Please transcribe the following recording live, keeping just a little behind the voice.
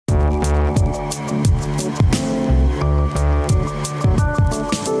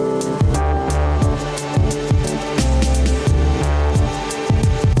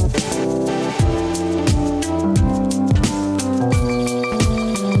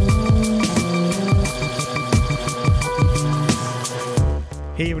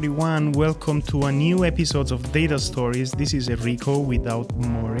everyone, welcome to a new episode of Data Stories. This is Enrico without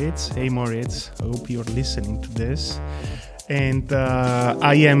Moritz. Hey Moritz, I hope you're listening to this. And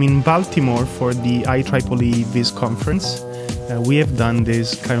I am in Baltimore for the IEEE Viz conference. We have done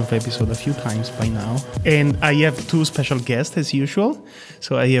this kind of episode a few times by now. And I have two special guests as usual.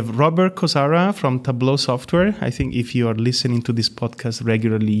 So I have Robert Kosara from Tableau Software. I think if you are listening to this podcast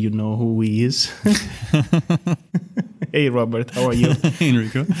regularly, you know who he is. Hey Robert, how are you? Hey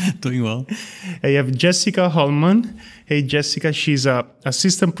Enrico, doing well. I have Jessica Holman. Hey Jessica, she's an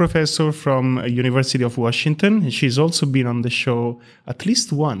assistant professor from University of Washington. And she's also been on the show at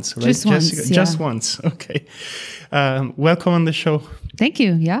least once, right? Just Jessica? once, yeah. Just once, okay. Welcome on the show. Thank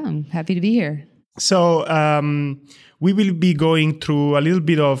you. Yeah, I'm happy to be here. So we will be going through a little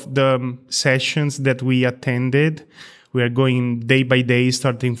bit of the sessions that we attended. We are going day by day,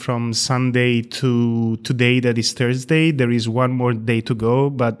 starting from Sunday to today, that is Thursday. There is one more day to go,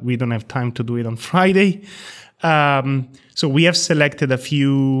 but we don't have time to do it on Friday. So we have selected a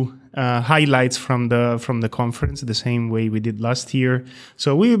few highlights from the conference, the same way we did last year.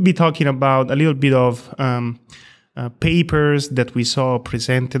 So we will be talking about a little bit of papers that we saw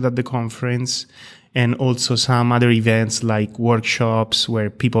presented at the conference, and also some other events like workshops where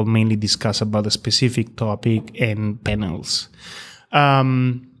people mainly discuss about a specific topic, and panels.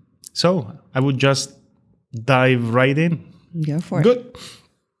 So I would just dive right in. Go for it. Good.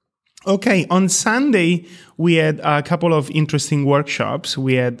 Okay, on Sunday, we had a couple of interesting workshops.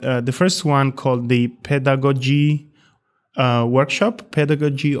 We had the first one called the Pedagogy workshop,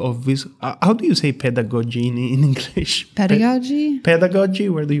 Pedagogy of how do you say pedagogy in English? Pedagogy? Pedagogy,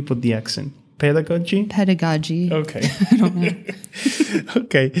 where do you put the accent? Pedagogy? Pedagogy. Okay. I don't know.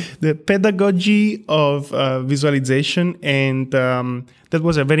 Okay. The pedagogy of visualization. And that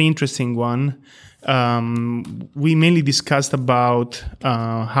was a very interesting one. We mainly discussed about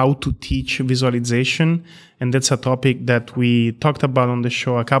how to teach visualization. And that's a topic that we talked about on the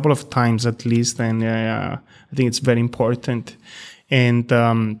show a couple of times at least. And I think it's very important. And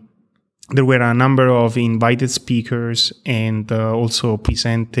there were a number of invited speakers, and also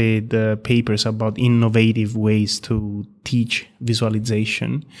presented papers about innovative ways to teach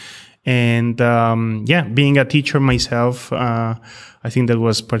visualization. And being a teacher myself, I think that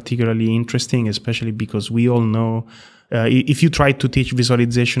was particularly interesting, especially because we all know if you try to teach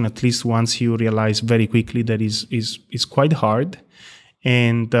visualization at least once, you realize very quickly that is quite hard.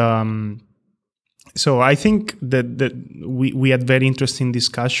 And so I think that we had very interesting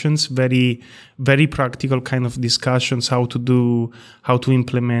discussions, very, very practical kind of discussions, how to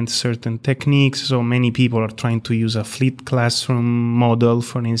implement certain techniques. So many people are trying to use a flipped classroom model,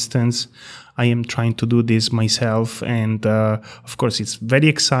 for instance. I am trying to do this myself. And of course, it's very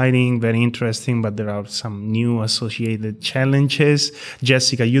exciting, very interesting, but there are some new associated challenges.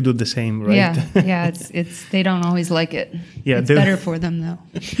 Jessica, you do the same, right? Yeah. It's they don't always like it. Yeah, it's better for them though.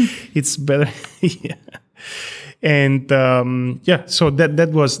 It's better. Yeah. And so that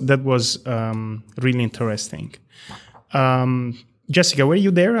was really interesting. Jessica, were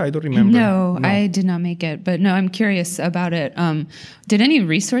you there? I don't remember. No, I did not make it, but no, I'm curious about it. Did any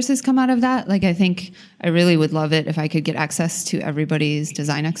resources come out of that? Like, I think I really would love it if I could get access to everybody's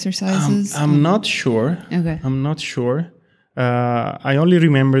design exercises. I'm not sure. Okay. I'm not sure. I only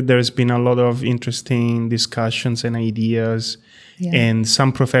remember there's been a lot of interesting discussions and ideas. Yeah. And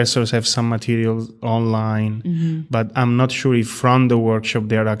some professors have some material online, but I'm not sure if from the workshop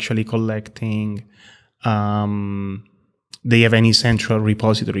they're actually collecting. They have any central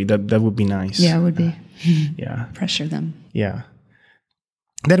repository. That would be nice. Yeah, it would be. Yeah. Pressure them. Yeah.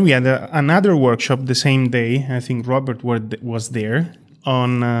 Then we had another workshop the same day. I think Robert was there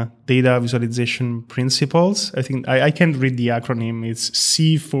on data visualization principles. I think I can't read the acronym. It's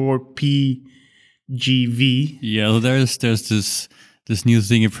C4PGV. Yeah, so there's this new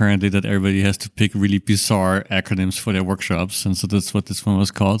thing apparently that everybody has to pick really bizarre acronyms for their workshops, and so that's what this one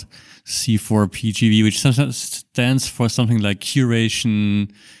was called, C4PGV, which sometimes stands for something like curation,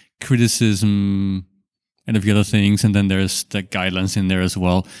 criticism, and a few other things, and then there's the guidelines in there as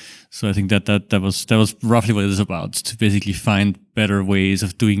well. So I think that was roughly what it is about, to basically find better ways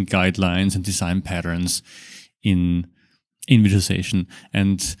of doing guidelines and design patterns in visualization,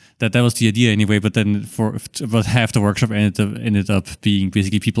 and that was the idea anyway. But then for about half the workshop ended up being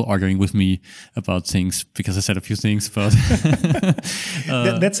basically people arguing with me about things because I said a few things about.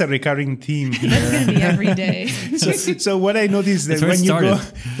 That's a recurring theme here. That's going to be every day. So what I noticed is that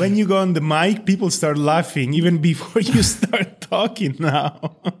when you go on the mic, people start laughing even before you start talking.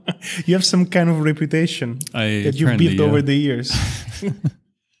 Now you have some kind of reputation that you built over the years.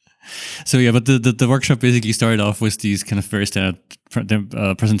 So yeah, but the workshop basically started off with these kind of very standard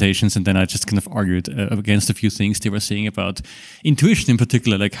presentations, and then I just kind of argued against a few things they were saying about intuition in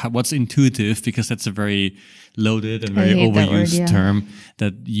particular, like what's intuitive, because that's a very loaded and very overused term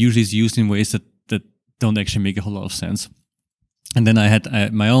that usually is used in ways that don't actually make a whole lot of sense. And then I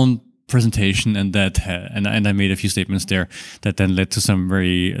had my own presentation, and I made a few statements there that then led to a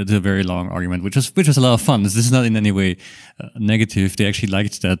very long argument, which was a lot of fun. This is not in any way negative. They actually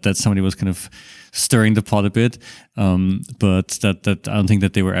liked that somebody was kind of stirring the pot a bit, but that I don't think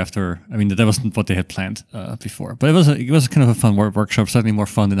that they were after. I mean, that wasn't what they had planned before. But it was kind of a fun workshop, certainly more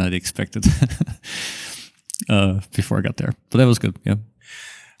fun than I'd expected before I got there. But that was good. Yeah.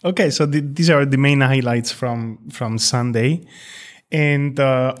 Okay, so these are the main highlights from Sunday. And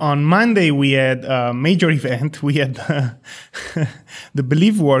on Monday, we had a major event. We had the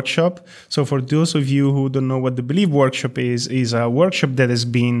Believe workshop. So for those of you who don't know what the Believe workshop is a workshop that has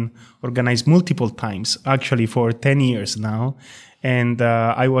been organized multiple times, actually for 10 years now. And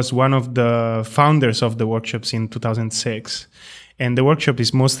I was one of the founders of the workshops in 2006. And the workshop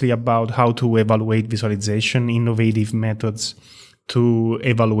is mostly about how to evaluate visualization, innovative methods to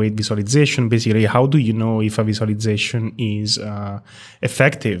evaluate visualization. Basically, how do you know if a visualization is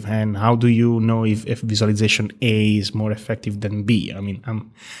effective, and how do you know if visualization A is more effective than B? I mean,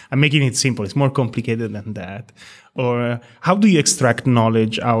 I'm making it simple. It's more complicated than that. Or how do you extract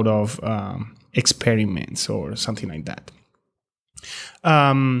knowledge out of experiments or something like that?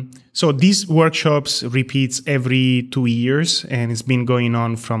 So these workshops repeats every 2 years, and it's been going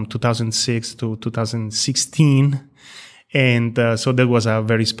on from 2006 to 2016. And so that was a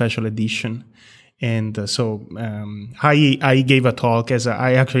very special edition. And I gave a talk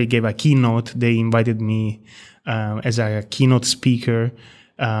I actually gave a keynote. They invited me as a keynote speaker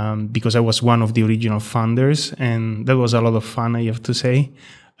because I was one of the original founders. And that was a lot of fun, I have to say.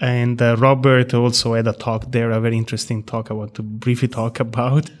 And Robert also had a talk there, a very interesting talk I want to briefly talk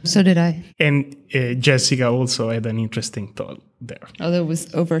about. So did I. And Jessica also had an interesting talk there. Although it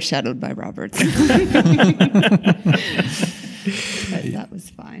was overshadowed by Robert. But that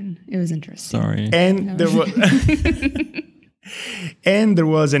was fine. It was interesting. Sorry. And there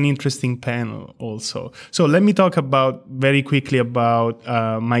was an interesting panel also. So let me talk very quickly about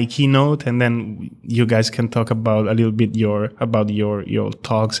my keynote, and then you guys can talk about a little bit your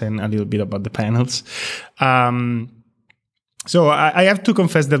talks and a little bit about the panels. So I have to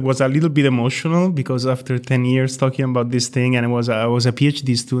confess that was a little bit emotional, because after 10 years talking about this thing, and I was a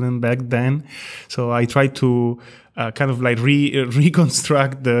PhD student back then, so I tried to kind of like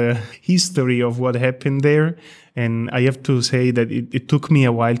reconstruct the history of what happened there. And I have to say that it took me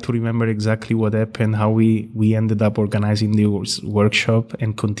a while to remember exactly what happened, how we ended up organizing the workshop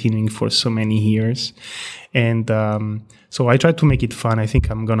and continuing for so many years. And so I tried to make it fun. I think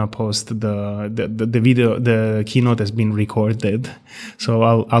I'm gonna post the video. The keynote has been recorded, so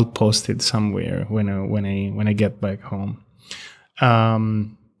I'll post it somewhere when I get back home.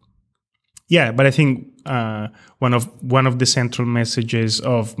 Yeah, but I think one of the central messages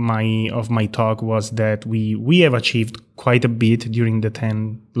of my talk was that we have achieved quite a bit during the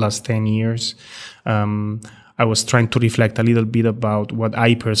last 10 years. I was trying to reflect a little bit about what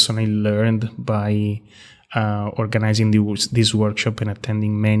I personally learned by organizing this workshop and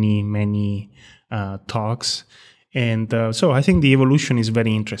attending many talks. And so I think the evolution is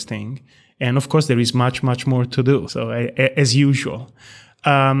very interesting. And of course, there is much more to do. So as usual.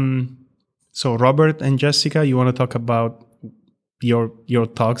 So Robert and Jessica, you want to talk about your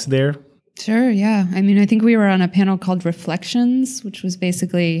talks there? Sure, yeah. I mean, I think we were on a panel called Reflections, which was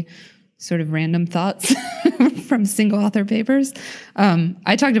basically sort of random thoughts from single author papers.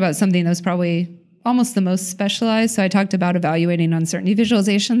 I talked about something that was probably almost the most specialized. So I talked about evaluating uncertainty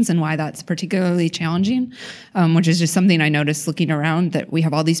visualizations and why that's particularly challenging, which is just something I noticed looking around, that we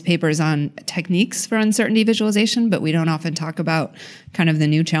have all these papers on techniques for uncertainty visualization, but we don't often talk about kind of the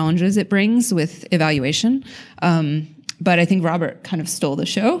new challenges it brings with evaluation. But I think Robert kind of stole the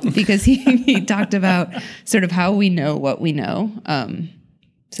show because he talked about sort of how we know what we know.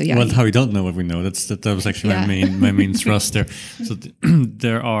 So yeah. Well, how we don't know what we know. That was actually my main thrust there. So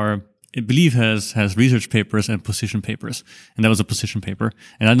there are, I believe, has research papers and position papers, and that was a position paper.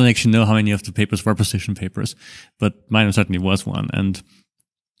 And I don't actually know how many of the papers were position papers, but mine certainly was one. And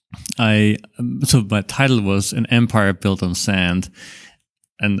so my title was An Empire Built on Sand,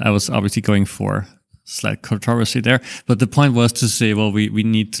 and I was obviously going for slight controversy there. But the point was to say, well, we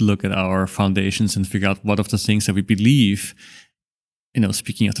need to look at our foundations and figure out what of the things that we believe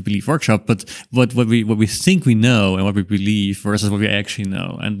speaking of the belief workshop, but what we think we know and what we believe versus what we actually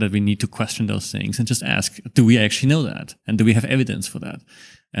know, and that we need to question those things and just ask, do we actually know that? And do we have evidence for that?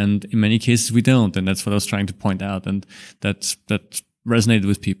 And in many cases we don't. And that's what I was trying to point out. And that resonated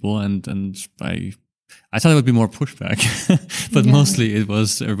with people. And I thought it would be more pushback, but mostly it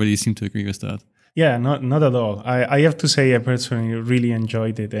was, everybody seemed to agree with that. Yeah, not at all. I have to say I personally really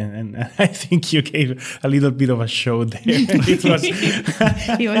enjoyed it, and I think you gave a little bit of a show there. It was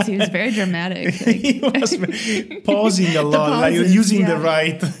he was very dramatic. He was pausing a lot, pauses, using the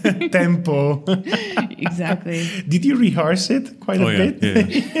right tempo. Exactly. Did you rehearse it quite a bit?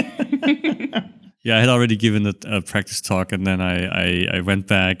 Yeah. Yeah, I had already given a practice talk, and then I went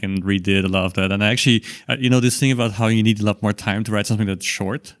back and redid a lot of that. And I actually, this thing about how you need a lot more time to write something that's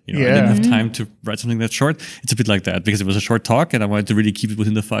short. I didn't have time to write something that's short. It's a bit like that because it was a short talk, and I wanted to really keep it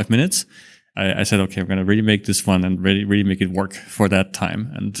within the 5 minutes. I said, okay, I'm going to really make this fun and really make it work for that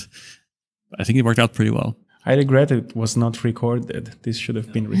time. And I think it worked out pretty well. I regret it was not recorded. This should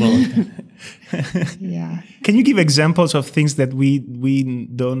have been recorded. Yeah. Can you give examples of things that we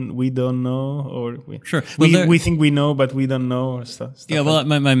don't know, or sure. we think we know but we don't know, or stuff? Yeah. Well,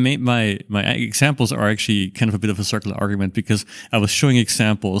 my examples are actually kind of a bit of a circular argument, because I was showing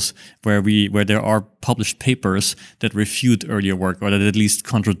examples where there are published papers that refute earlier work, or that at least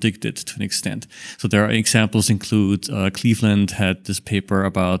contradict it to an extent. So there are examples include Cleveland had this paper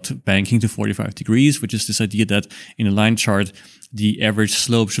about banking to 45 degrees, which is this idea that in a line chart, the average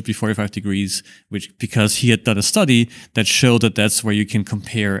slope should be 45 degrees, because he had done a study that showed that that's where you can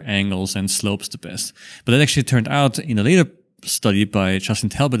compare angles and slopes the best. But that actually turned out in a later study by Justin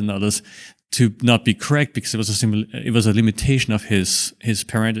Talbot and others to not be correct, because it was a limitation of his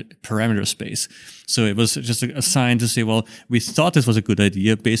parameter space. So it was just a sign to say, well, we thought this was a good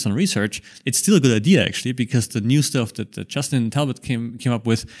idea based on research. It's still a good idea, actually, because the new stuff that Justin Talbot came up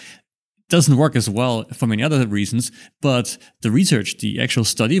with doesn't work as well for many other reasons, but the research, the actual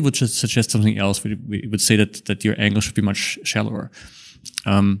study, would just suggest something else. We would say that your angle should be much shallower.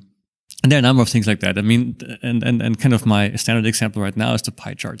 And there are a number of things like that. I mean, and kind of my standard example right now is the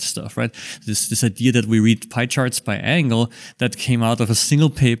pie chart stuff, right? This idea that we read pie charts by angle that came out of a single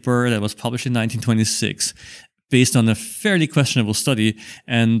paper that was published in 1926. Based on a fairly questionable study,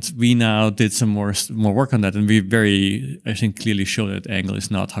 and we now did some more work on that, and we I think, clearly show that angle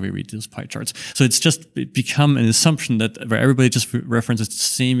is not how we read those pie charts. So it's just become an assumption that where everybody just references the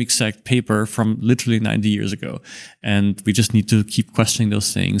same exact paper from literally 90 years ago, and we just need to keep questioning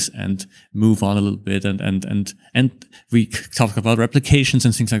those things and move on a little bit, and we talk about replications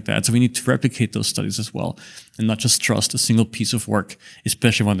and things like that. So we need to replicate those studies as well, and not just trust a single piece of work,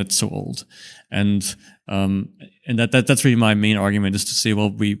 especially one that's so old. And that's really my main argument, is to say, well,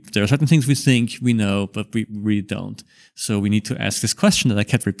 there are certain things we think we know, but we really don't. So we need to ask this question that I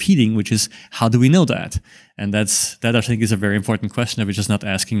kept repeating, which is, how do we know that? And that I think is a very important question that we're just not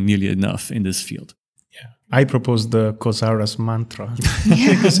asking nearly enough in this field. Yeah, I propose the Kosaras mantra.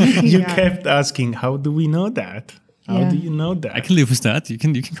 Because you kept asking, how do we know that? How do you know that? I can live with that. You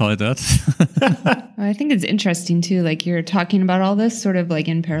can call it that. I think it's interesting too. Like, you're talking about all this sort of like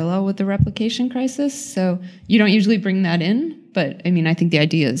in parallel with the replication crisis. So you don't usually bring that in, but I mean, I think the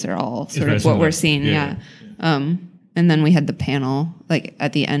ideas are all sort of what we're seeing. Yeah. And then we had the panel like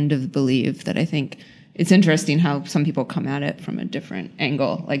at the end of Believe that I think it's interesting how some people come at it from a different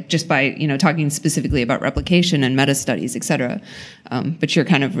angle, like just by, talking specifically about replication and meta studies, et cetera. But you're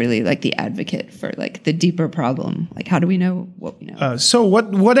kind of really like the advocate for like the deeper problem. Like, how do we know what we know? So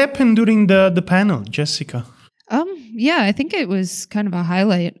what happened during the panel, Jessica? Yeah, I think it was kind of a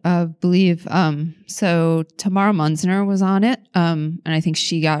highlight of Believe. So Tamara Munzner was on it, and I think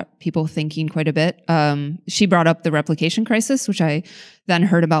she got people thinking quite a bit. She brought up the replication crisis, which I then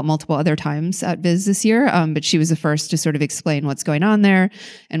heard about multiple other times at Viz this year, but she was the first to sort of explain what's going on there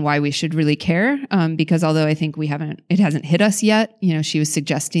and why we should really care, because although I think it hasn't hit us yet, she was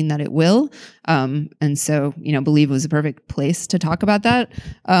suggesting that it will. And so, Believe was a perfect place to talk about that.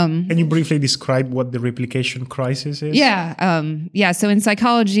 Can you briefly describe what the replication crisis is? Yeah. So in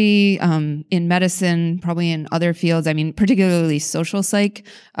psychology, in medicine, probably in other fields, I mean, particularly social psych,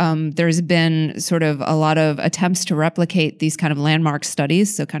 there's been sort of a lot of attempts to replicate these kind of landmark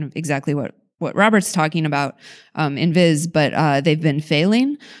studies. So kind of exactly what Robert's talking about in Viz, but they've been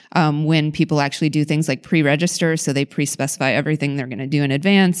failing when people actually do things like pre-register. So they pre-specify everything they're going to do in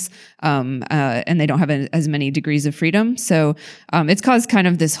advance, and they don't have as many degrees of freedom. So it's caused kind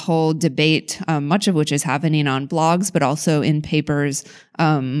of this whole debate, much of which is happening on blogs, but also in papers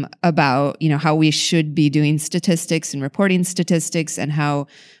about how we should be doing statistics and reporting statistics, and how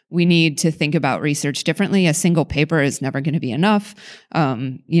we need to think about research differently. A single paper is never going to be enough,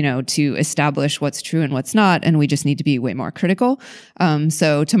 to establish what's true and what's not. And we just need to be way more critical.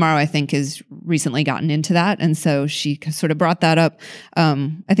 So Tomorrow, I think, has recently gotten into that. And so she sort of brought that up.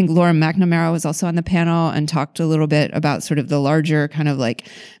 I think Laura McNamara was also on the panel and talked a little bit about sort of the larger kind of like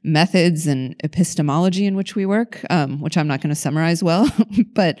methods and epistemology in which we work, which I'm not going to summarize well.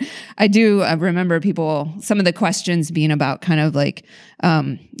 But I do remember some of the questions being about kind of like,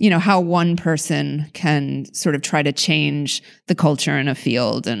 how one person can sort of try to change the culture in a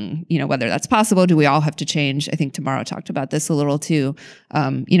field and, whether that's possible. Do we all have to change? I think Tomorrow talked about this a little too.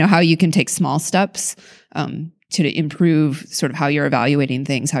 How you can take small steps to improve sort of how you're evaluating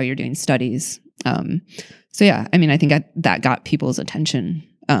things, how you're doing studies. I think that got people's attention,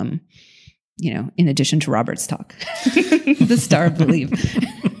 in addition to Robert's talk, the Star of Belief,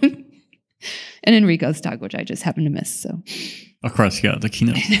 and Enrico's talk, which I just happened to miss. So, of course, yeah, the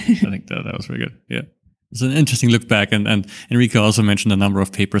keynote. I think that was very good. Yeah. It's an interesting look back, and Enrico also mentioned a number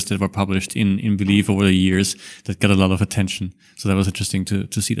of papers that were published in Belief over the years that got a lot of attention. So that was interesting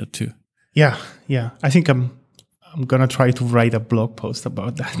to see that too. Yeah. I think I'm gonna try to write a blog post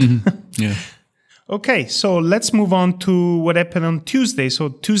about that. Mm-hmm. Yeah. Okay, so let's move on to what happened on Tuesday. So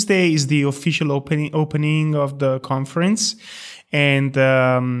Tuesday is the official opening of the conference, and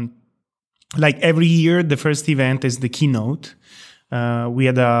like every year, the first event is the keynote. We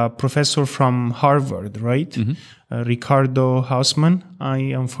had a professor from Harvard, right? Mm-hmm. Ricardo Hausmann. I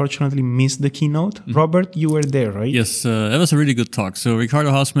unfortunately missed the keynote. Mm-hmm. Robert, you were there, right? Yes, that was a really good talk. So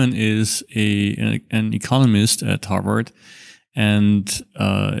Ricardo Hausmann is an economist at Harvard. And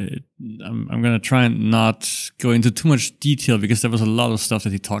I'm going to try and not go into too much detail because there was a lot of stuff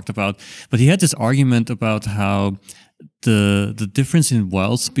that he talked about. But he had this argument about how the difference in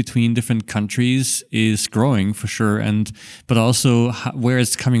wealth between different countries is growing for sure, but also where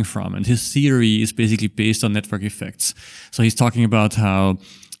it's coming from. And his theory is basically based on network effects. So he's talking about how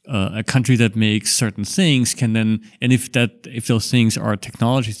a country that makes certain things can then, and if those things are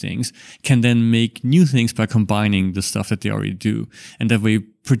technology things, can then make new things by combining the stuff that they already do. And that way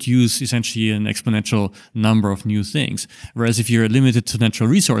produce essentially an exponential number of new things. Whereas if you're limited to natural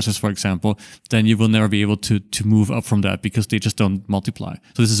resources, for example, then you will never be able to move up from that because they just don't multiply.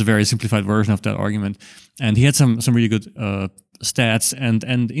 So this is a very simplified version of that argument. And he had some really good stats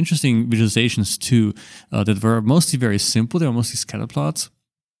and interesting visualizations too, that were mostly very simple. They were mostly scatter plots.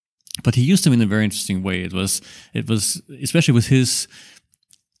 But he used them in a very interesting way. It was especially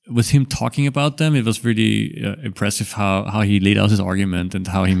with him talking about them, it was really impressive how he laid out his argument and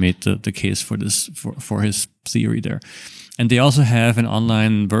how he made the case for his theory there. And they also have an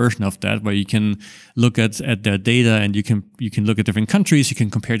online version of that where you can look at their data and you can look at different countries, you can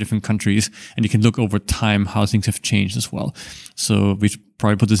compare different countries, and you can look over time how things have changed as well. So we should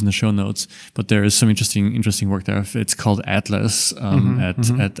probably put this in the show notes, but there is some interesting work there. It's called Atlas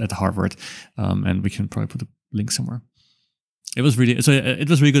at Harvard, and we can probably put the link somewhere. It was really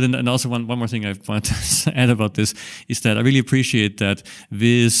good. And also one more thing I wanted to add about this is that I really appreciate that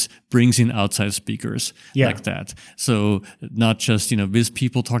Viz brings in outside speakers like that. So not just, Viz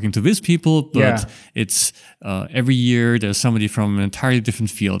people talking to Viz people, but it's every year there's somebody from an entirely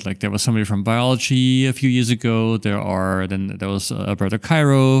different field. Like there was somebody from biology a few years ago. There was Alberto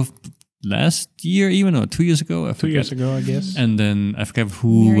Cairo last year, even or 2 years ago. 2 years ago, I guess. And then I forget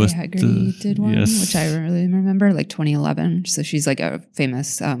who Mary was Haggerty did one, which I really remember, like 2011. So she's like a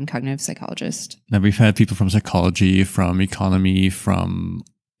famous cognitive psychologist. Now we've had people from psychology, from economy, from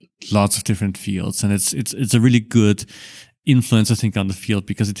lots of different fields, and it's a really good influence, I think, on the field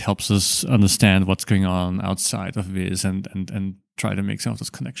because it helps us understand what's going on outside of Viz and try to make some of those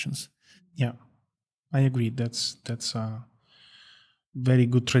connections. Yeah, I agree. That's very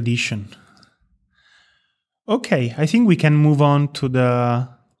good tradition. Okay, I think we can move on to the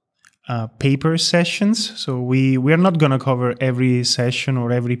paper sessions. So we are not going to cover every session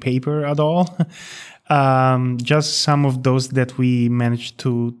or every paper at all. Just some of those that we managed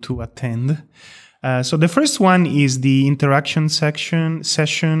to attend. So the first one is the interaction session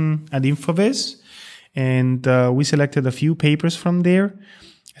at InfoVis, and we selected a few papers from there.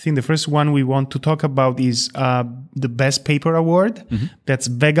 I think the first one we want to talk about is the Best Paper Award. Mm-hmm. That's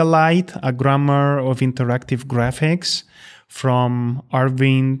VegaLite, a grammar of interactive graphics, from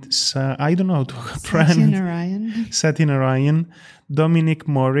Arvind, I don't know how to pronounce. Satyanarayan, Dominic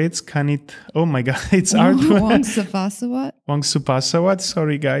Moritz, oh my God, it's art. Wangsupasawat,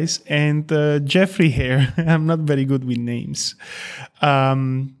 sorry guys, and Jeffrey Hare. I'm not very good with names.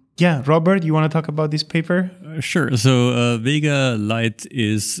 Yeah, Robert, you want to talk about this paper? Sure. So Vega Lite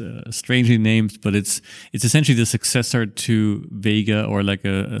is strangely named, but it's essentially the successor to Vega, or like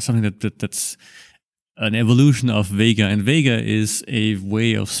something that's an evolution of Vega. And Vega is a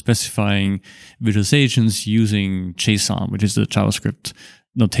way of specifying visualizations using JSON, which is the JavaScript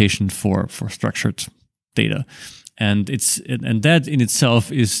notation for structured data. And that in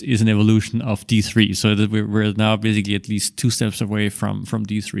itself is an evolution of D3. So that we're now basically at least 2 steps away from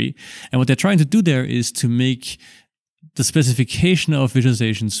D3. And what they're trying to do there is to make the specification of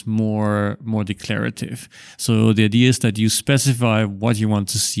visualizations more declarative. So the idea is that you specify what you want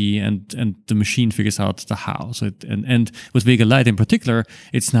to see, and the machine figures out the how. So and with Vega Lite in particular,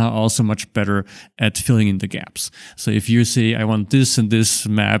 it's now also much better at filling in the gaps. So if you say, I want this and this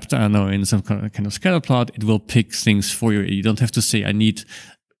mapped, I don't know, in some kind of scatter plot, it will pick things for you. You don't have to say, I need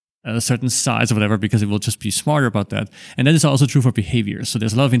a certain size or whatever, because it will just be smarter about that. And that is also true for behavior. So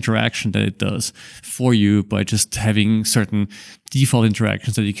there's a lot of interaction that it does for you by just having certain default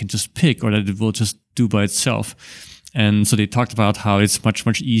interactions that you can just pick, or that it will just do by itself. And so they talked about how it's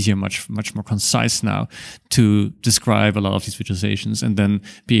much easier, much more concise now to describe a lot of these visualizations, and then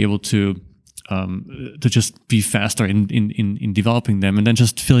be able to just be faster in developing them, and then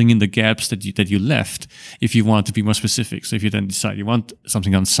just filling in the gaps that you left if you want to be more specific. So if you then decide you want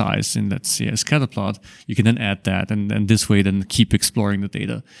something on size in, let's say, a scatter plot, you can then add that, and this way then keep exploring the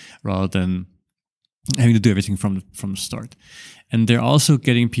data rather than having to do everything from the start. And they're also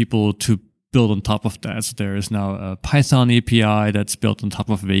getting people to build on top of that. So there is now a Python API that's built on top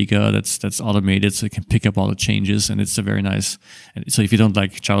of Vega that's automated, so it can pick up all the changes, and it's a very nice. And so if you don't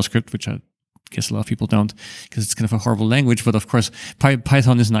like JavaScript, which I guess a lot of people don't, because it's kind of a horrible language, but of course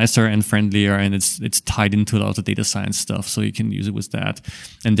Python is nicer and friendlier, and it's tied into a lot of the data science stuff, so you can use it with that.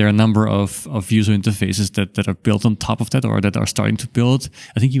 And there are a number of user interfaces that are built on top of that, or that are starting to build.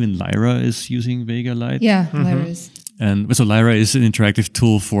 I think even Lyra is using Vega Lite. Yeah, Lyra is. And so Lyra is an interactive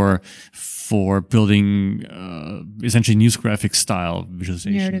tool for building essentially news graphic style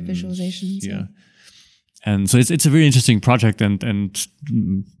visualizations. Narrative visualizations. Yeah. And so it's a really interesting project, and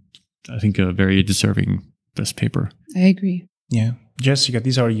I think a very deserving best paper. I agree. Yeah. Jessica,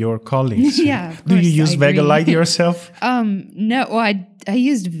 these are your colleagues. Yeah. Do you use Vega Lite yourself? No. Well, I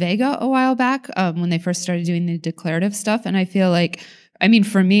used Vega a while back when they first started doing the declarative stuff. And I feel like, I mean,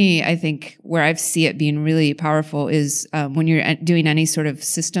 for me, I think where I see it being really powerful is when you're doing any sort of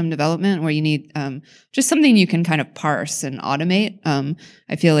system development where you need just something you can kind of parse and automate.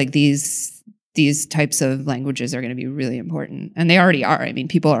 I feel like these types of languages are going to be really important. And they already are. I mean,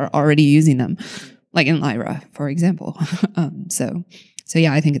 people are already using them, like in Lyra, for example. So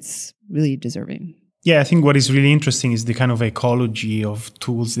yeah, I think it's really deserving. Yeah, I think what is really interesting is the kind of ecology of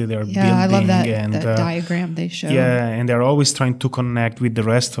tools that they're building. Yeah, I love that diagram they show. Yeah, and they're always trying to connect with the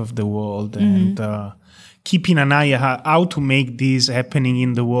rest of the world and keeping an eye how to make this happening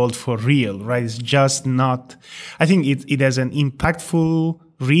in the world for real, right? It's just not... I think it has an impactful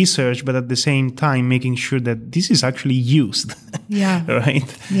research, but at the same time making sure that this is actually used. Yeah.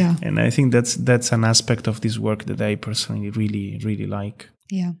 Right? Yeah. And I think that's an aspect of this work that I personally really, really like.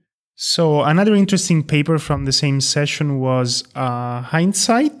 Yeah. So another interesting paper from the same session was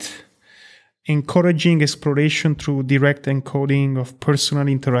Hindsight, Encouraging Exploration Through Direct Encoding of Personal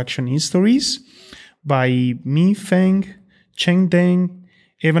Interaction Histories by Mi Feng, Cheng Deng,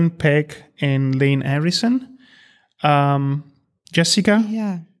 Evan Peck, and Lane Harrison. Jessica?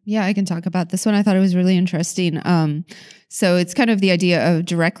 Yeah, I can talk about this one. I thought it was really interesting. So it's kind of the idea of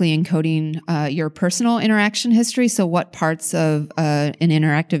directly encoding your personal interaction history. So what parts of an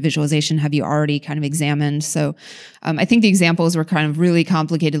interactive visualization have you already kind of examined? So I think the examples were kind of really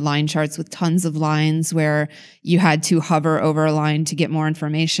complicated line charts with tons of lines where you had to hover over a line to get more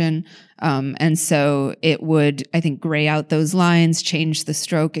information. And so it would, I think, gray out those lines, change the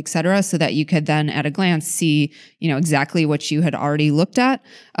stroke, et cetera, so that you could then at a glance see, exactly what you had already looked at.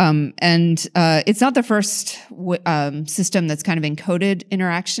 And it's not the first system that's kind of encoded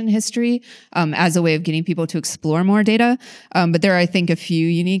interaction history as a way of getting people to explore more data. But there are, I think, a few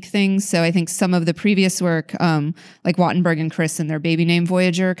unique things. So I think some of the previous work, like Wattenberg and Chris and their baby name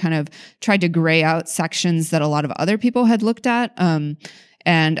Voyager, kind of tried to gray out sections that a lot of other people had looked at.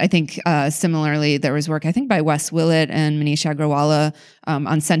 And I think similarly, there was work, I think, by Wes Willett and Manish Agrawala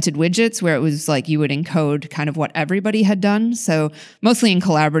on scented widgets, where it was like you would encode kind of what everybody had done. So mostly in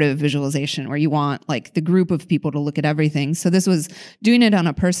collaborative visualization, where you want like the group of people to look at everything. So this was doing it on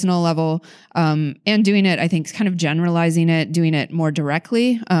a personal level and doing it, I think, kind of generalizing it, doing it more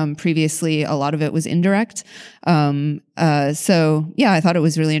directly. Previously, a lot of it was indirect. So yeah, I thought it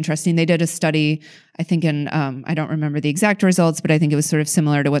was really interesting. They did a study, I think I don't remember the exact results, but I think it was sort of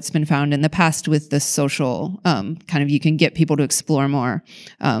similar to what's been found in the past with the social kind of, you can get people to explore more,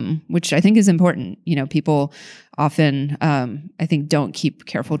 which I think is important. People often, I think, don't keep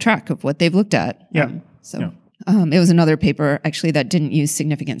careful track of what they've looked at. It was another paper actually that didn't use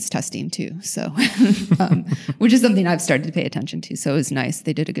significance testing too. So, which is something I've started to pay attention to. So it was nice.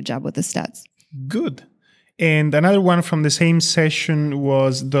 They did a good job with the stats. Good. And another one from the same session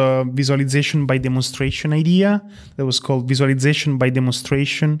was the visualization by demonstration idea that was called Visualization by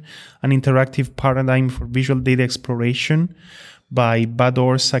Demonstration, an interactive paradigm for visual data exploration by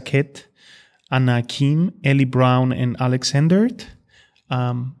Bador Saket, Anna Kim, Ellie Brown, and Alex Endert.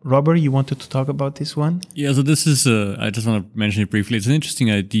 Robert, you wanted to talk about this one? Yeah, so this is, I just want to mention it briefly. It's an interesting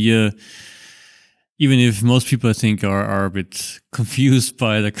idea. Even if most people, I think, are a bit confused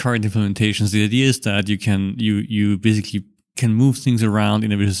by the current implementations, the idea is that you basically can move things around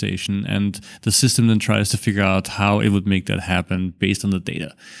in a visualization, and the system then tries to figure out how it would make that happen based on the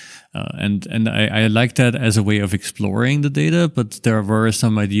data. And I like that as a way of exploring the data, but there were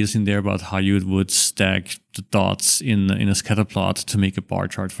some ideas in there about how you would stack the dots in a scatter plot to make a bar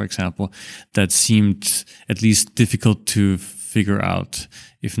chart, for example, that seemed at least difficult to figure out,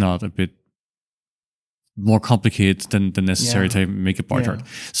 if not a bit more complicated than necessary to make a bar chart.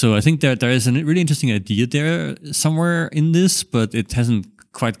 So I think that there is a really interesting idea there somewhere in this, but it hasn't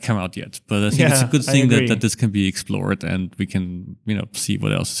quite come out yet. But I think it's a good thing that this can be explored, and we can see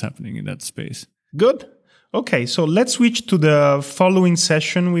what else is happening in that space. Good. Okay, so let's switch to the following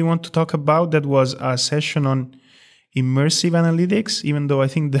session we want to talk about. That was a session on immersive analytics, even though I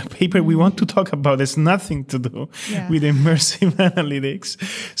think the paper we want to talk about has nothing to do with immersive analytics.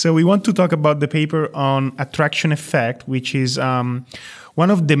 So we want to talk about the paper on attraction effect, which is one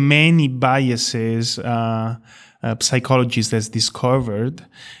of the many biases psychologists has discovered,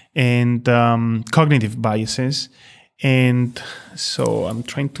 and cognitive biases. And so I'm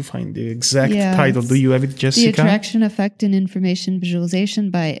trying to find the exact title. Do you have it, Jessica? The Attraction Effect in Information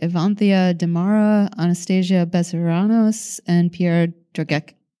Visualization by Evanthia Demara, Anastasia Bessaranos, and Pierre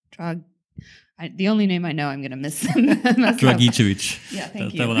Dragek. The only name I know, I'm going to miss. Dragicevic. Yeah,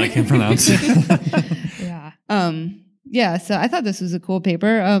 thank you. That one I can pronounce. So I thought this was a cool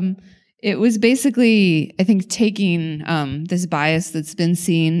paper. It was basically, I think, taking this bias that's been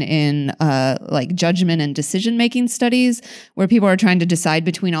seen in like judgment and decision-making studies, where people are trying to decide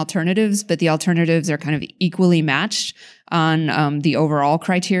between alternatives, but the alternatives are kind of equally matched on the overall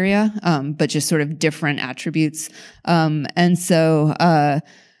criteria, but just sort of different attributes. And so I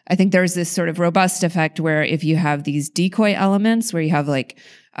think there's this sort of robust effect where if you have these decoy elements, where you have like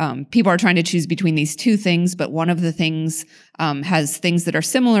people are trying to choose between these two things, but one of the things has things that are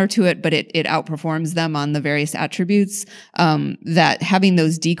similar to it, but it outperforms them on the various attributes, that having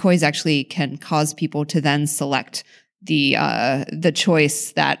those decoys actually can cause people to then select the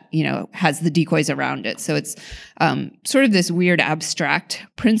choice that, has the decoys around it. So it's sort of this weird abstract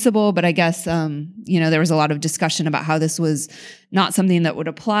principle, but I guess, there was a lot of discussion about how this was not something that would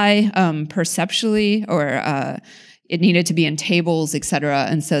apply perceptually, or it needed to be in tables, et cetera.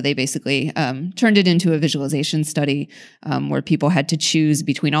 And so they basically turned it into a visualization study where people had to choose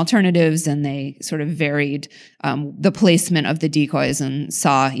between alternatives, and they sort of varied the placement of the decoys and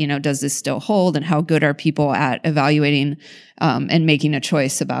saw, does this still hold, and how good are people at evaluating and making a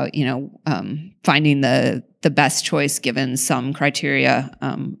choice about, finding the best choice given some criteria,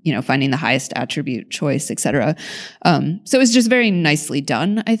 finding the highest attribute choice, et cetera. So it was just very nicely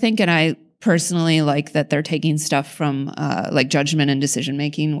done, I think. And I personally like that they're taking stuff from like judgment and decision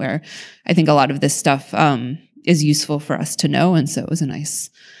making, where I think a lot of this stuff is useful for us to know. And so it was a nice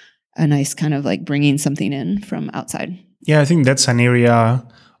kind of like bringing something in from outside. Yeah, I think that's an area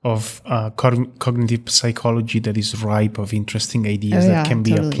of cognitive psychology that is ripe of interesting ideas that can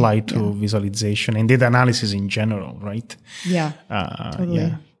be applied to visualization and data analysis in general, right? Yeah, totally.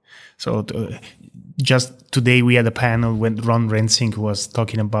 Yeah. So just today we had a panel when Ron Rensing was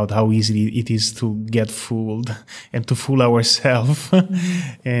talking about how easy it is to get fooled and to fool ourselves,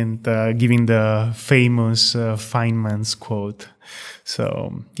 and giving the famous Feynman's quote.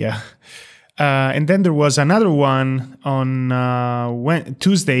 So, yeah. And then there was another one on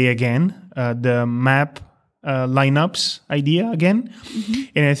Tuesday again, the map lineups idea again.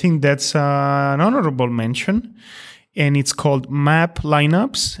 And I think that's an honorable mention. And it's called Map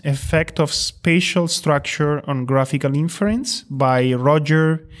Lineups, Effect of Spatial Structure on Graphical Inference by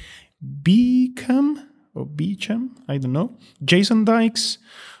Roger Beecham, I don't know, Jason Dykes,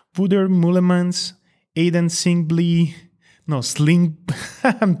 Wouter Meulemans, Aidan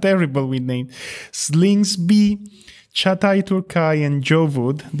I'm terrible with names, Slingsby, Chatay Turkai and Joe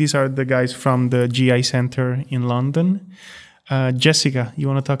Wood. These are the guys from the GI Center in London. Jessica, you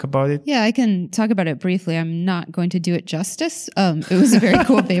want to talk about it? Yeah, I can talk about it briefly. I'm not going to do it justice. It was a very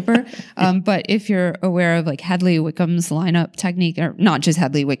cool paper. But if you're aware of like Hadley Wickham's lineup technique, or not just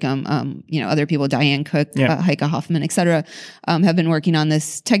Hadley Wickham, other people, Diane Cook, Heike Hoffman, et cetera, have been working on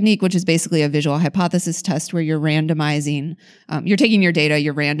this technique, which is basically a visual hypothesis test where you're randomizing, you're taking your data,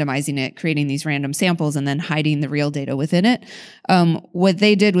 you're randomizing it, creating these random samples, and then hiding the real data within it. What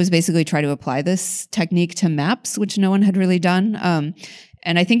they did was basically try to apply this technique to maps, which no one had really done.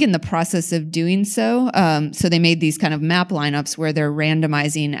 And I think in the process of doing so, so they made these kind of map lineups where they're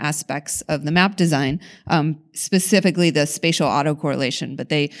randomizing aspects of the map design, specifically the spatial autocorrelation. But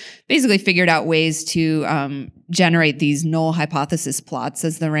they basically figured out ways to generate these null hypothesis plots,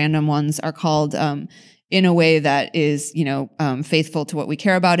 as the random ones are called, in a way that is, faithful to what we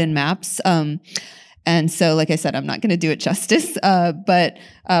care about in maps. And so, like I said, I'm not going to do it justice. But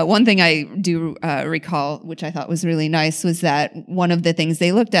one thing I do recall, which I thought was really nice, was that one of the things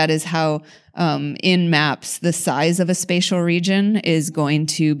they looked at is how in maps, the size of a spatial region is going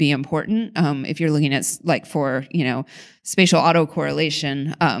to be important. If you're looking at for spatial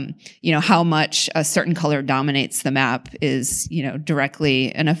autocorrelation, how much a certain color dominates the map is,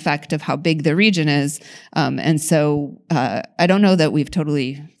 directly an effect of how big the region is. And so I don't know that we've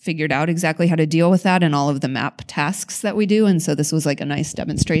totally figured out exactly how to deal with that in all of the map tasks that we do. And so this was like a nice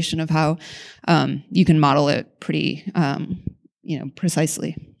demonstration of how you can model it pretty,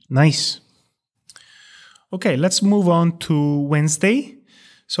 precisely. Nice. Okay, let's move on to Wednesday.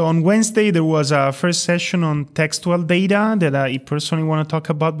 So on Wednesday, there was a first session on textual data that I personally want to talk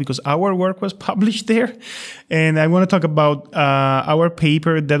about because our work was published there. And I want to talk about our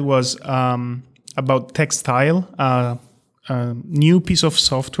paper that was about Textile, a new piece of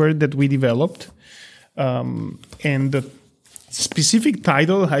software that we developed. And the specific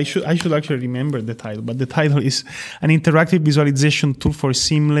title, I should actually remember the title, but the title is an interactive visualization tool for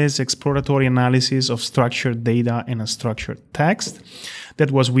seamless exploratory analysis of structured data and unstructured text.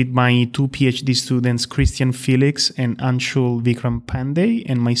 That was with my two PhD students, Christian Felix and Anshul Vikram Pandey,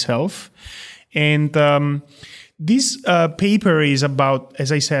 and myself. And this paper is about,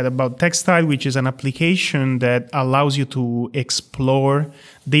 as I said, about Textile, which is an application that allows you to explore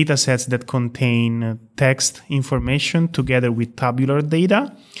data sets that contain text information together with tabular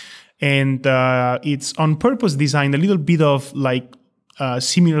data. And it's on purpose designed a little bit of like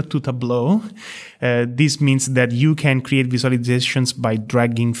similar to Tableau. This means that you can create visualizations by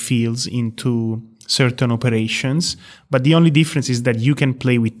dragging fields into certain operations, but the only difference is that you can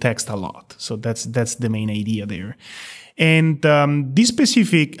play with text a lot. So that's the main idea there. And this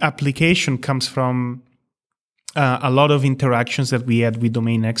specific application comes from a lot of interactions that we had with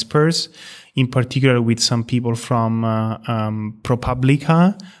domain experts, in particular with some people from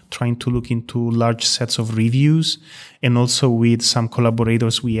ProPublica, trying to look into large sets of reviews, and also with some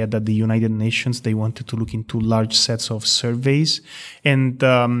collaborators we had at the United Nations. They wanted to look into large sets of surveys. And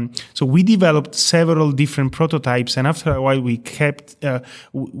so we developed several different prototypes, and after a while we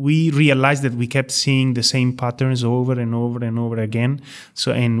realized that we kept seeing the same patterns over and over and over again.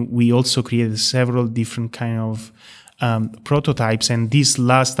 So, and we also created several different kind of prototypes, and this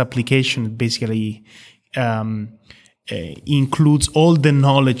last application basically includes all the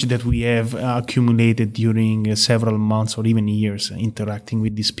knowledge that we have accumulated during several months or even years interacting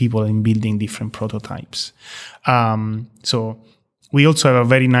with these people and building different prototypes. So we also have a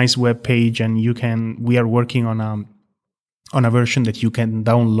very nice web page, and we are working on a version that you can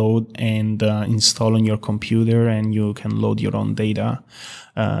download and install on your computer, and you can load your own data.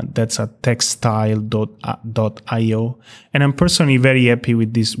 That's at textile.io. And I'm personally very happy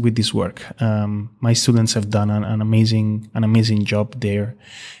with this work. My students have done an amazing job there.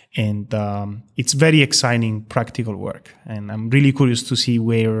 And it's very exciting practical work. And I'm really curious to see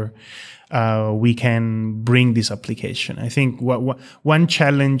where we can bring this application. I think one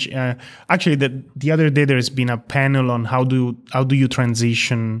challenge, actually, the other day there's been a panel on how do you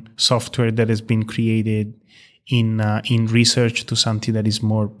transition software that has been created in research to something that is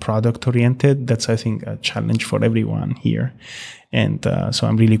more product oriented. That's, I think, a challenge for everyone here, and so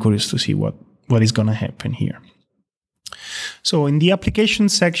I'm really curious to see what is going to happen here. So in the application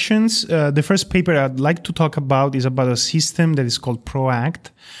sections, the first paper I'd like to talk about is about a system that is called ProAct.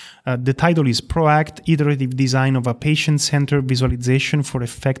 The title is ProAct, Iterative Design of a Patient-Centered Visualization for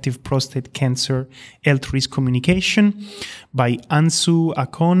Effective Prostate Cancer Health Risk Communication by Ansu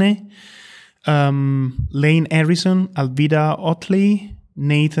Akone, Lane Harrison, Alvida Otley,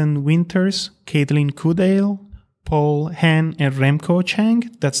 Nathan Winters, Caitlin Kudale, Paul Han and Remco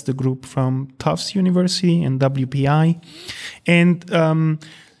Chang. That's the group from Tufts University and WPI. And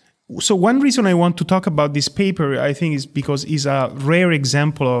so one reason I want to talk about this paper, I think, is because it's a rare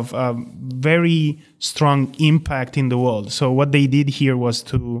example of very strong impact in the world. So what they did here was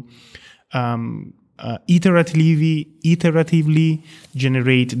to iteratively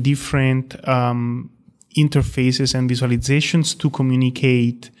generate different interfaces and visualizations to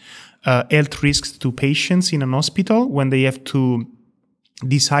communicate health risks to patients in an hospital when they have to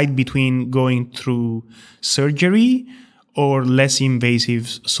decide between going through surgery or less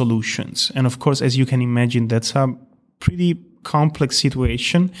invasive solutions. And of course, as you can imagine, that's a pretty complex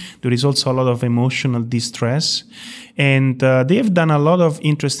situation. There is also a lot of emotional distress. And they have done a lot of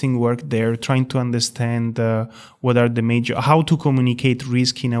interesting work there, trying to understand what are the how to communicate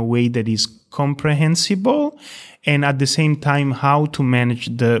risk in a way that is comprehensible, and at the same time, how to manage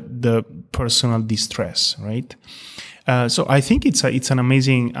the personal distress, right? So I think it's an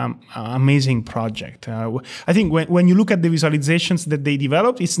amazing project. I think when you look at the visualizations that they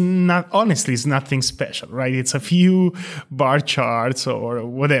developed, it's nothing special, right? It's a few bar charts or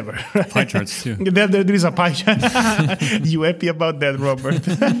whatever. Right? Pie charts too. There is a pie chart. You happy about that, Robert?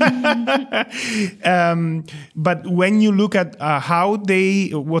 But when you look at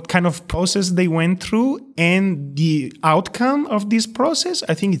what kind of process they went through and the outcome of this process,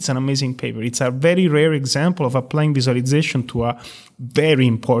 I think it's an amazing paper. It's a very rare example of applying visualization to a very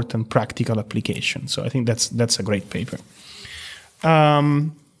important practical application. So I think that's a great paper.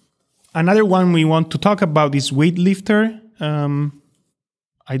 Another one we want to talk about is weightlifter.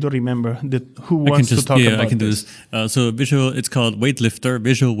 I don't remember who wants to talk about I can this. do this. So it's called Weightlifter,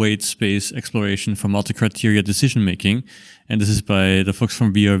 Visual Weight Space Exploration for Multi-Criteria Decision Making. And this is by the folks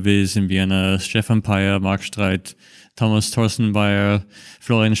from VRVIS in Vienna, Stefan Peyer, Marc Streit, Thomas Torstenbayer,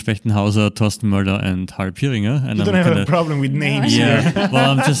 Florian Spechtenhauser, Thorsten Möller, and Harald Pieringer. And you don't have a problem with names. Yeah,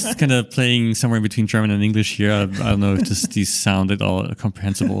 well, I'm just kind of playing somewhere in between German and English here. I don't know if these sound at all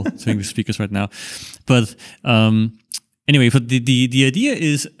comprehensible to English speakers right now. But anyway, but the idea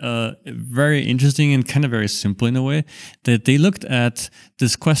is very interesting and kind of very simple in a way, that they looked at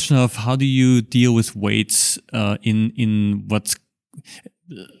this question of how do you deal with weights in what's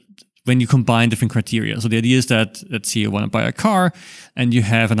when you combine different criteria. So the idea is that, let's say you want to buy a car and you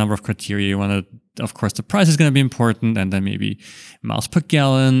have a number of criteria. You want to, of course, the price is going to be important, and then maybe miles per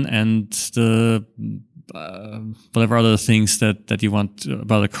gallon and the whatever other things that you want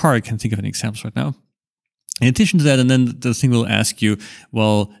about a car. I can't think of any examples right now. In addition to that, and then the thing will ask you,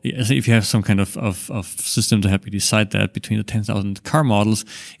 well, if you have some kind of system to help you decide that between the 10,000 car models,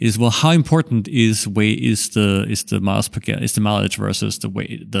 is, well, how important is the miles per gallon, is the mileage versus the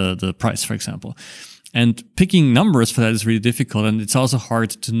weight, the price, for example. And picking numbers for that is really difficult, and it's also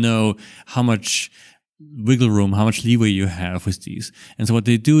hard to know how much wiggle room, how much leeway you have with these. And so what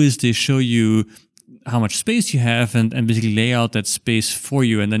they do is they show you how much space you have and basically lay out that space for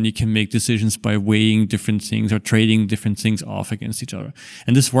you. And then you can make decisions by weighing different things or trading different things off against each other.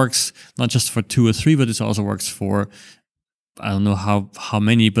 And this works not just for 2 or 3, but this also works for, I don't know how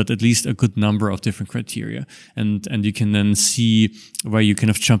many, but at least a good number of different criteria. And you can then see where you're kind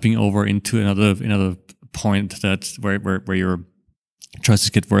of jumping over into another point that where your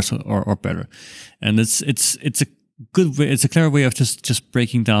choices get worse or better. And it's a good way. It's a clever way of just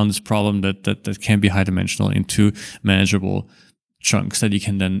breaking down this problem that can be high dimensional into manageable chunks that you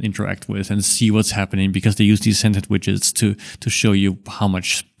can then interact with and see what's happening, because they use these scented widgets to show you how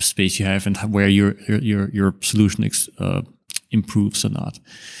much space you have and where your solution improves or not.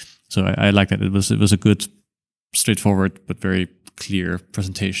 So I like that. It was a good, straightforward but very clear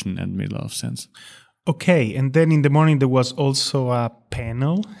presentation and made a lot of sense. Okay, and then in the morning there was also a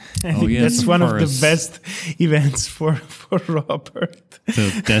panel. Oh, yes, that's one of the best events for Robert.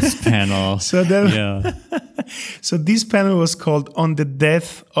 The death panel. So this panel was called "On the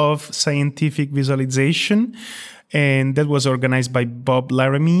Death of Scientific Visualization," and that was organized by Bob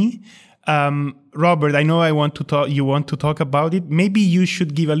Laramie. Robert, I know you want to talk about it. Maybe you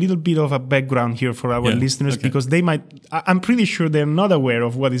should give a little bit of a background here for our listeners, okay, because I'm pretty sure they're not aware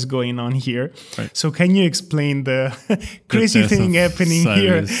of what is going on here. Right. So can you explain the crazy thing happening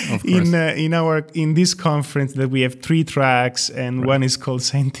here in this conference, that we have 3 tracks and one is called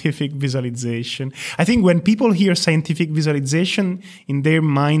scientific visualization. I think when people hear scientific visualization, in their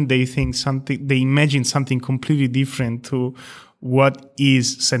mind, they imagine something completely different to what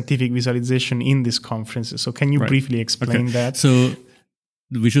is scientific visualization in this conference. So can you briefly explain that? So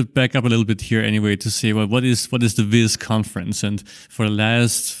we should back up a little bit here anyway to say, well, what is the VIS conference? And for the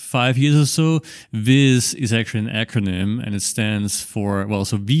last 5 years or so, VIS is actually an acronym, and it stands for, well,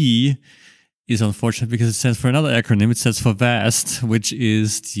 so V is unfortunate because it stands for another acronym. It stands for VAST, which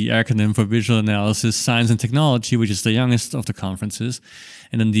is the acronym for Visual Analysis, Science and Technology, which is the youngest of the conferences.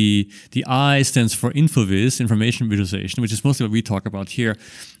 And then the I stands for InfoVis, Information Visualization, which is mostly what we talk about here.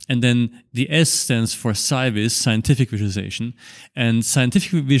 And then the S stands for SciVis, Scientific Visualization. And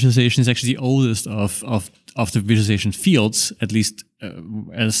scientific visualization is actually the oldest of the visualization fields, at least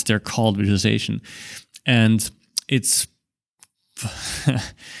as they're called visualization. And it's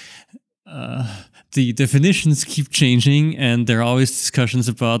the definitions keep changing, and there are always discussions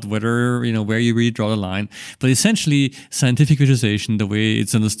about whether, where you really draw the line. But essentially, scientific visualization, the way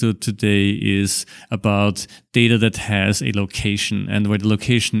it's understood today, is about data that has a location, and where the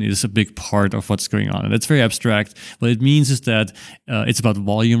location is a big part of what's going on. And that's very abstract. What it means is that it's about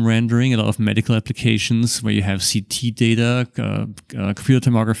volume rendering, a lot of medical applications where you have CT data, computer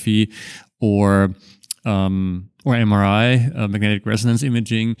tomography, or MRI, magnetic resonance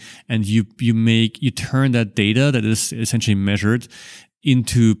imaging, and you turn that data that is essentially measured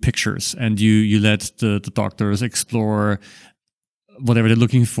into pictures, and you let the doctors explore whatever they're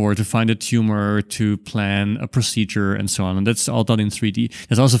looking for to find a tumor, to plan a procedure, and so on. And that's all done in 3D.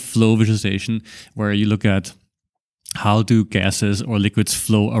 There's also flow visualization, where you look at how do gases or liquids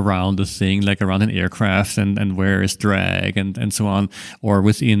flow around the thing, like around an aircraft, and where is drag and so on, or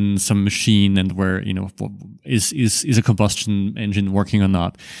within some machine, and where, is a combustion engine working or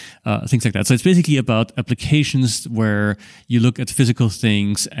not, things like that. So it's basically about applications where you look at physical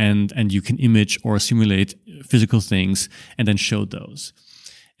things and you can image or simulate physical things and then show those.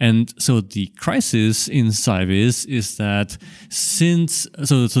 And so the crisis in SciVis is that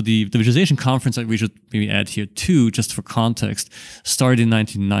the visualization conference that we should maybe add here too, just for context, started in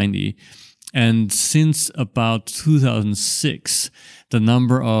 1990. And since about 2006, the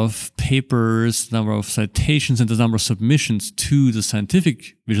number of papers, the number of citations, and the number of submissions to the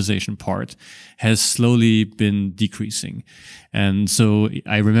scientific visualization part has slowly been decreasing. And so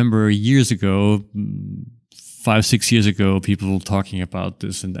I remember years ago, 5-6 years ago, people talking about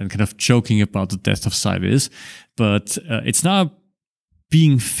this and kind of joking about the death of SciVis, but it's now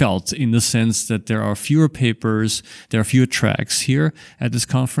being felt in the sense that there are fewer papers, there are fewer tracks here at this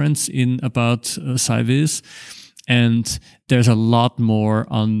conference about SciVis, and there's a lot more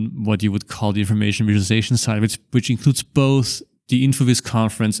on what you would call the information visualization side, which includes both the InfoVis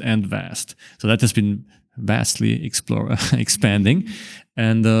conference and VAST. So that has been vastly expanding,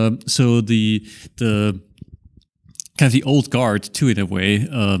 and so the kind of the old guard too, in a way,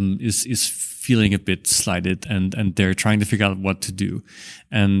 is feeling a bit slighted, and they're trying to figure out what to do.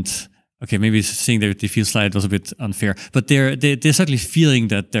 And okay, maybe saying that they feel slighted was a bit unfair, but they're certainly feeling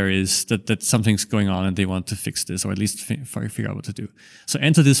that there is that something's going on, and they want to fix this, or at least figure out what to do. So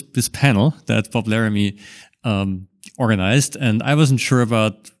enter this panel that Bob Laramie organized, and I wasn't sure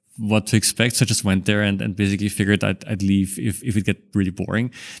about what to expect, so I just went there and basically figured I'd leave if it get really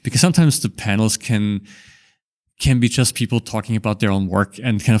boring, because sometimes the panels can be just people talking about their own work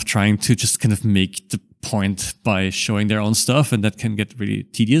and kind of trying to just kind of make the point by showing their own stuff, and that can get really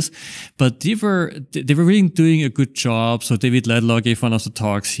tedious. But they were really doing a good job. So David Laidlaw gave one of the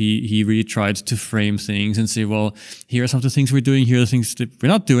talks. He really tried to frame things and say, well, here are some of the things we're doing, here are the things that we're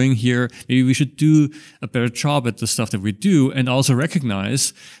not doing here. Maybe we should do a better job at the stuff that we do, and also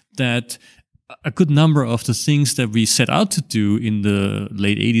recognize that a good number of the things that we set out to do in the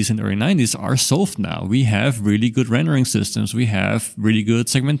late 80s and early 90s are solved now. We have really good rendering systems. We have really good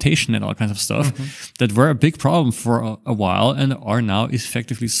segmentation and all kinds of stuff that were a big problem for a while and are now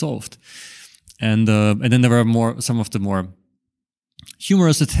effectively solved. And then there were some of the more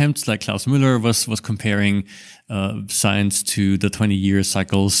humorous attempts, like Klaus Müller was comparing science to the 20-year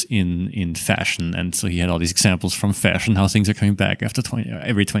cycles in fashion, and so he had all these examples from fashion, how things are coming back after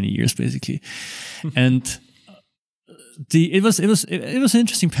every 20 years, basically. And it was an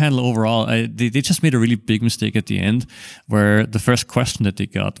interesting panel overall. They just made a really big mistake at the end, where the first question that they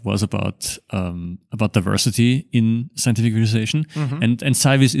got was about diversity in scientific visualization, and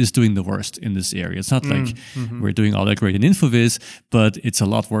SciVis is doing the worst in this area. It's not like we're doing all that great in InfoVis, but it's a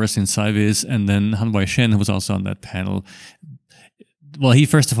lot worse in SciVis. And then Han-Wei Shen, who was also on that panel, well, he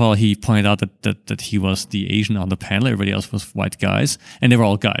pointed out that he was the Asian on the panel. Everybody else was white guys, and they were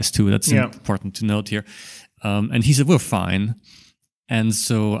all guys too. That's important to note here. And he said, we're fine. And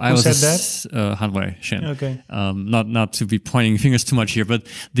so I was said that? Han-Wei Shen. Okay. Not to be pointing fingers too much here, but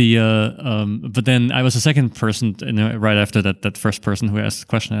but then I was the second person, right after that first person who asked the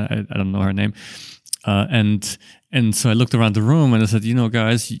question. I don't know her name. And And so I looked around the room and I said,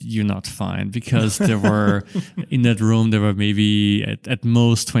 guys, you're not fine, because there were in that room, there were maybe at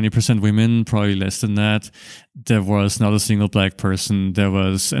most 20% women, probably less than that. There was not a single black person. There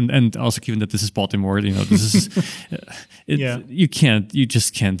was, and also given that this is Baltimore, this is, you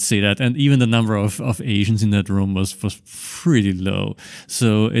just can't say that. And even the number of Asians in that room was pretty low.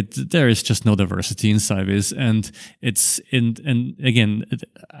 So there is just no diversity in Sybase. And and again,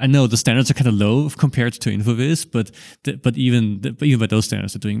 I know the standards are kind of low compared to InfoVis, but even by those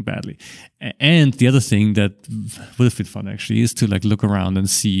standards, they're doing badly. And the other thing that would have been fun actually is to look around and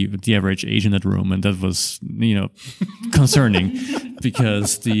see the average age in that room, and that was concerning,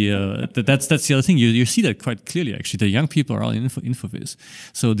 because that's the other thing. You see that quite clearly actually. The young people are all in InfoVis,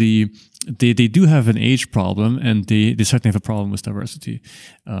 so they do have an age problem, and they certainly have a problem with diversity,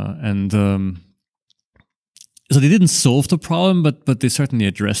 so they didn't solve the problem, but they certainly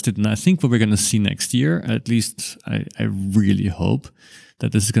addressed it. And I think what we're going to see next year, at least I really hope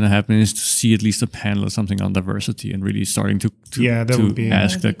that this is going to happen, is to see at least a panel or something on diversity and really starting to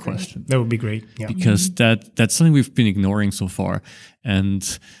ask that question. That would be great. Yeah. Because that's something we've been ignoring so far.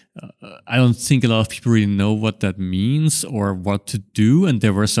 And I don't think a lot of people really know what that means or what to do. And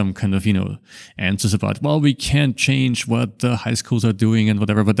there were some kind of, answers about, well, we can't change what the high schools are doing and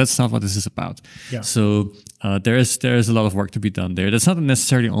whatever, but that's not what this is about. Yeah. So there is a lot of work to be done there. That's not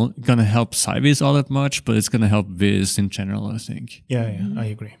necessarily going to help Sybase all that much, but it's going to help Viz in general, I think. Yeah, I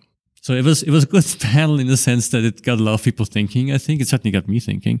agree. So it was a good panel in the sense that it got a lot of people thinking. I think it certainly got me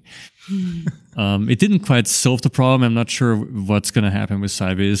thinking. It didn't quite solve the problem. I'm not sure what's going to happen with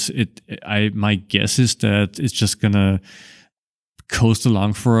Sybase. My guess is that it's just going to coast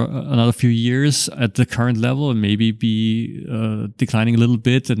along for another few years at the current level and maybe be declining a little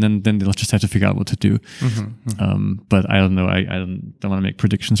bit, and then they'll just have to figure out what to do. But I don't know. I don't want to make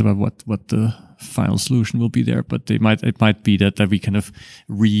predictions about what the final solution will be there, but it might be that we kind of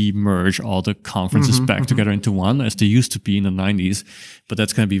re-merge all the conferences back together into one, as they used to be in the 90s. But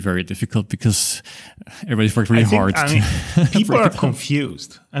that's going to be very difficult because everybody's worked really hard. People are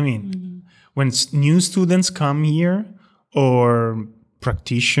confused. When new students come here, or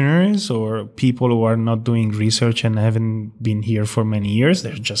practitioners or people who are not doing research and haven't been here for many years,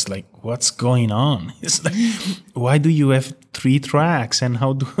 they're just like, what's going on? It's like, why do you have 3 tracks? And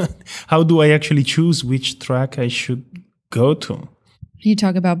how do I actually choose which track I should go to? You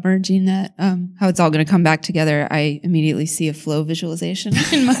talk about merging that, how it's all going to come back together. I immediately see a flow visualization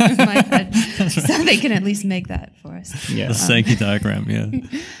in my head, so they can at least make that for us. Yeah, the Sankey diagram, yeah,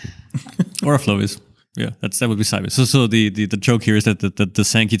 or a flow is. Yeah, that would be Sybase. So the joke here is that the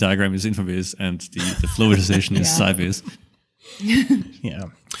Sankey diagram is InfoVis and the flow visualization is Sybase. Yeah.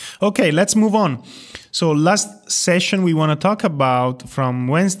 Okay, let's move on. So last session we want to talk about from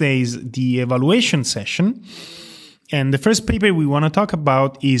Wednesdays, the evaluation session. And the first paper we want to talk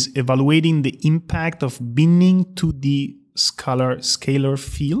about is evaluating the impact of binning to the scalar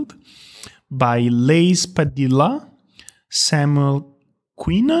field by Lace Padilla, Samuel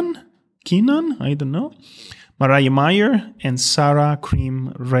Keenan, I don't know, Mariah Meyer, and Sarah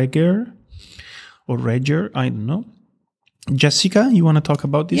Cream Reger, I don't know. Jessica, you want to talk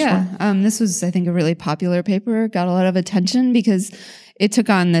about this one? Yeah, this was, I think, a really popular paper, got a lot of attention because it took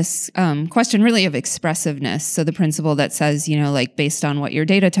on this question really of expressiveness. So the principle that says, based on what your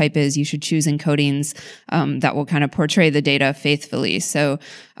data type is, you should choose encodings that will kind of portray the data faithfully. So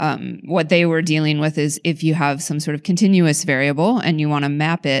what they were dealing with is if you have some sort of continuous variable and you want to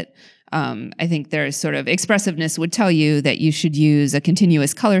map it, I think there's sort of expressiveness would tell you that you should use a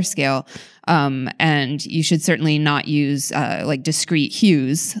continuous color scale, and you should certainly not use discrete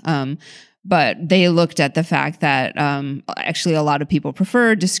hues. But they looked at the fact that actually a lot of people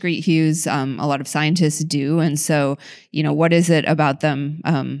prefer discrete hues. A lot of scientists do. And so, what is it about them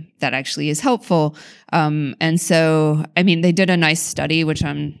that actually is helpful? And so, they did a nice study, which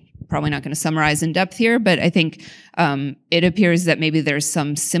I'm probably not going to summarize in depth here, but I think it appears that maybe there's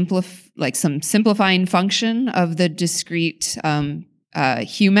some simplifying function of the discrete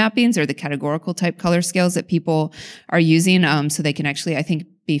hue mappings or the categorical type color scales that people are using, so they can actually, I think,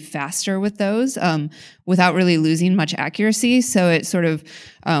 be faster with those without really losing much accuracy. So it sort of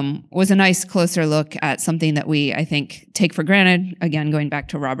was a nice closer look at something that we, I think, take for granted. Again, going back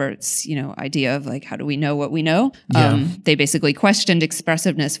to Robert's, idea of how do we know what we know? Yeah. They basically questioned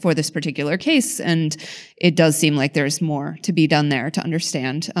expressiveness for this particular case, and it does seem like there's more to be done there to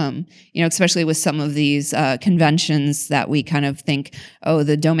understand. Especially with some of these conventions that we kind of think, oh,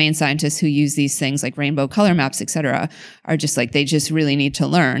 the domain scientists who use these things like rainbow color maps, et cetera, are just they just really need to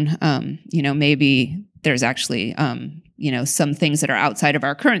learn. Maybe there's actually some things that are outside of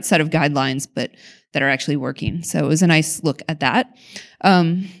our current set of guidelines, but that are actually working. So it was a nice look at that.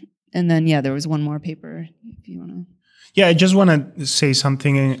 And then, there was one more paper if you want to. Yeah, I just want to say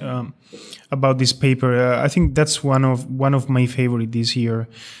something about this paper. I think that's one of my favorite this year,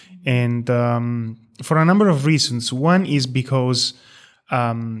 and for a number of reasons. One is because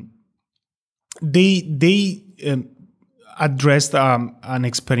they addressed an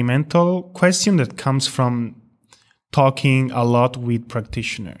experimental question that comes from talking a lot with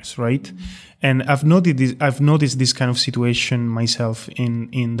practitioners, right? Mm-hmm. And I've noticed this kind of situation myself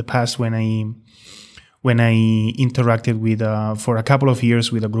in the past when I interacted with for a couple of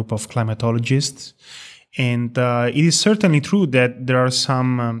years with a group of climatologists. And it is certainly true that there are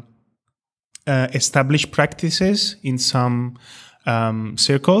some established practices in some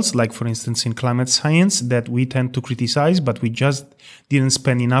circles, like for instance in climate science, that we tend to criticize, but we just didn't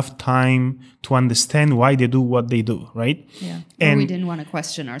spend enough time to understand why they do what they do, right? Yeah, and we didn't want to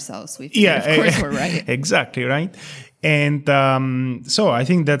question ourselves. We figured, of course, we're right. Exactly, right? And so I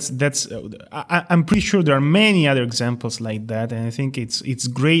think that's I'm pretty sure there are many other examples like that, and I think it's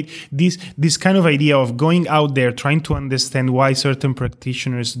great, this kind of idea of going out there, trying to understand why certain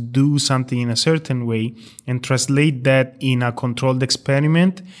practitioners do something in a certain way and translate that in a controlled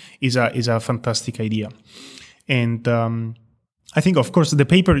experiment is a fantastic idea. And I think, of course, the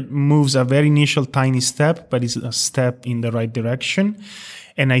paper moves a very initial tiny step, but it's a step in the right direction.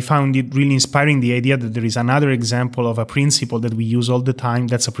 And I found it really inspiring, the idea that there is another example of a principle that we use all the time.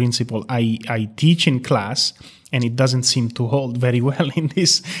 That's a principle I teach in class, and it doesn't seem to hold very well in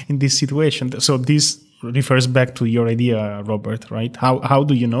this situation. So this refers back to your idea, Robert, right? How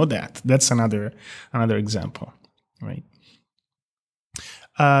do you know that? That's another example, right?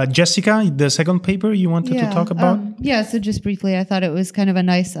 Jessica, the second paper you wanted to talk about? So just briefly, I thought it was kind of a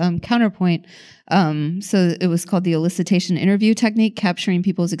nice counterpoint. So it was called the elicitation interview technique, capturing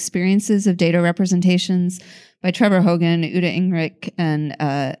people's experiences of data representations, by Trevor Hogan, Uta Ingrich, and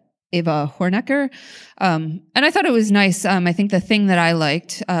Eva Hornecker. And I thought it was nice. I think the thing that I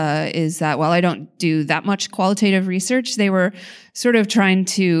liked is that while I don't do that much qualitative research, they were sort of trying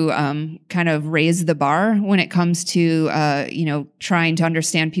to kind of raise the bar when it comes to, trying to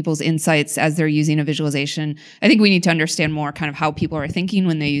understand people's insights as they're using a visualization. I think we need to understand more kind of how people are thinking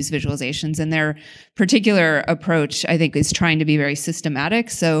when they use visualizations, and their particular approach, I think, is trying to be very systematic.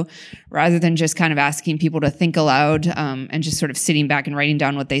 So rather than just kind of asking people to think aloud and just sort of sitting back and writing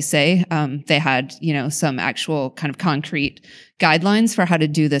down what they say, they had, some actual kind of concrete guidelines for how to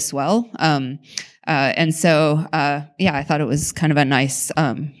do this well. And so, I thought it was kind of a nice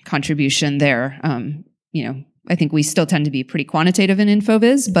contribution there. I think we still tend to be pretty quantitative in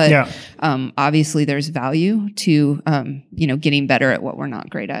InfoVis, but obviously there's value to, getting better at what we're not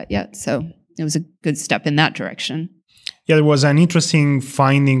great at yet. So it was a good step in that direction. Yeah, there was an interesting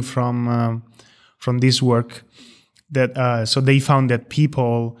finding from this work that so they found that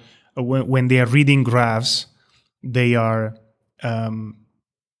people, when they are reading graphs, they are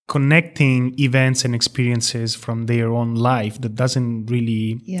connecting events and experiences from their own life that doesn't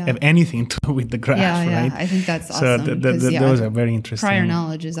really have anything to do with the graph, right? I think that's awesome. So those are very interesting. Prior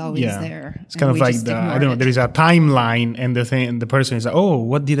knowledge is always there. It's kind of like there is a timeline, and the person is like, oh,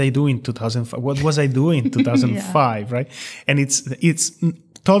 what did I do in 2005? What was I doing in 2005, right? And it's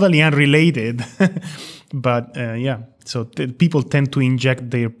totally unrelated, but so people tend to inject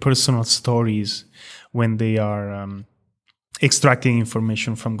their personal stories when they are extracting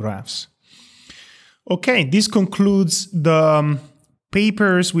information from graphs. Okay, this concludes the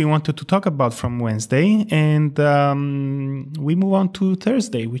papers we wanted to talk about from Wednesday, and we move on to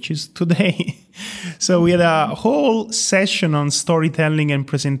Thursday, which is today. So we had a whole session on storytelling and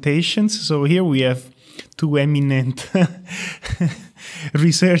presentations. So here we have two eminent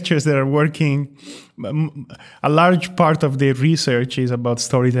researchers that are working. A large part of their research is about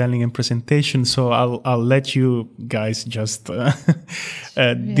storytelling and presentation. So I'll let you guys just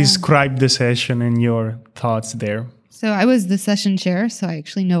describe the session and your thoughts there. So I was the session chair, so I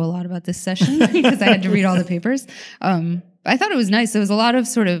actually know a lot about this session because I had to read all the papers. I thought it was nice. There was a lot of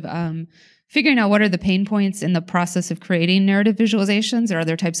sort of figuring out what are the pain points in the process of creating narrative visualizations or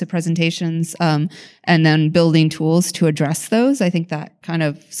other types of presentations, and then building tools to address those. I think that kind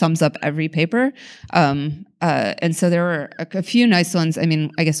of sums up every paper. And so there were a few nice ones. I mean,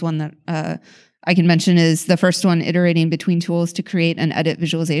 I guess one that I can mention is the first one, Iterating Between Tools to Create and Edit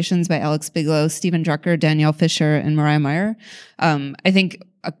Visualizations by Alex Bigelow, Stephen Drucker, Danielle Fisher, and Mariah Meyer. I think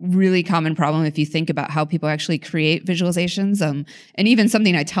a really common problem if you think about how people actually create visualizations. And even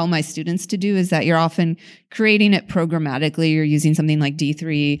something I tell my students to do is that you're often creating it programmatically, you're using something like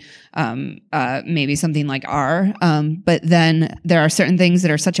D3, maybe something like R. But then there are certain things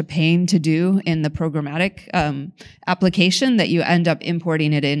that are such a pain to do in the programmatic application that you end up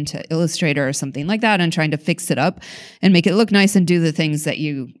importing it into Illustrator or something like that and trying to fix it up and make it look nice and do the things that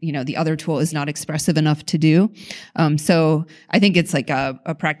the other tool is not expressive enough to do. So I think it's like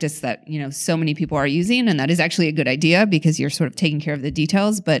a practice that, so many people are using, and that is actually a good idea because you're sort of taking care of the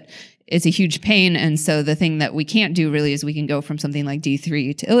details, but it's a huge pain. And so the thing that we can't do really is we can go from something like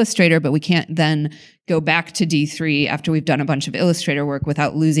D3 to Illustrator, but we can't then go back to D3 after we've done a bunch of Illustrator work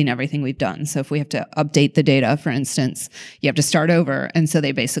without losing everything we've done. So if we have to update the data, for instance, you have to start over. And so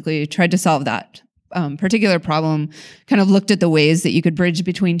they basically tried to solve that particular problem, kind of looked at the ways that you could bridge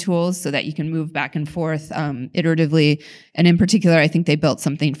between tools so that you can move back and forth iteratively. And in particular, I think they built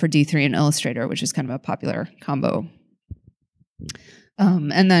something for D3 and Illustrator, which is kind of a popular combo.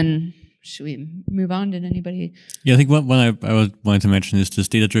 And then should we move on? Did anybody? Yeah, I think one I wanted to mention is this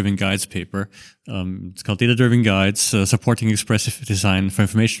data-driven guides paper. It's called Data-Driven Guides, Supporting Expressive Design for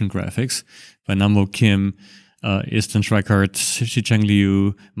Information Graphics by Nambo Kim, Istvan Schweikart, Shicheng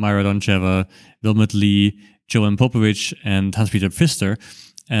Liu, Myra Doncheva, Wilmot Lee, Joanne Popovich, and Hans-Peter Pfister.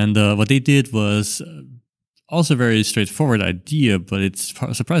 And what they did was also a very straightforward idea, but it's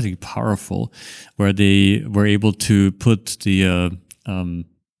surprisingly powerful, where they were able to put the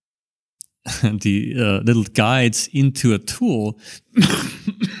little guides into a tool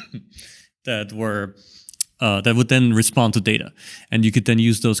that would then respond to data, and you could then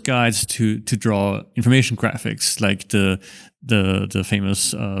use those guides to draw information graphics, like the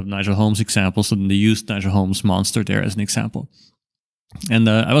famous Nigel Holmes example. So then they used Nigel Holmes' monster there as an example. And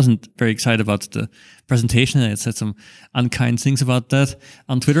I wasn't very excited about the presentation. I had said some unkind things about that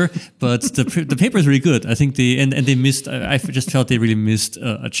on Twitter, but the paper is really good. I think they missed. I just felt they really missed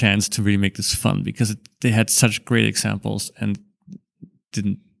a chance to really make this fun, because they had such great examples and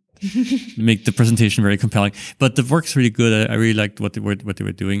didn't make the presentation very compelling. But the work's really good. I really liked what they were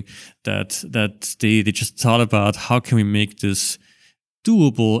doing. That they just thought about how can we make this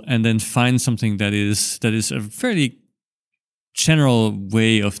doable, and then find something that is a fairly general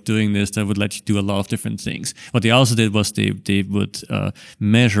way of doing this that would let you do a lot of different things. What they also did was they would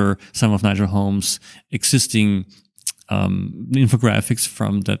measure some of Nigel Holmes' existing infographics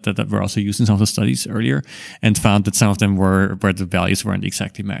from that were also used in some of the studies earlier, and found that some of them were where the values weren't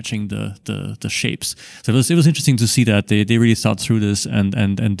exactly matching the shapes. So it was interesting to see that they really thought through this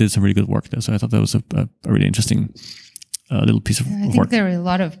and did some really good work there. So I thought that was a really interesting little piece of work. I think there were a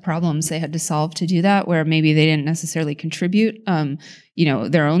lot of problems they had to solve to do that, where maybe they didn't necessarily contribute,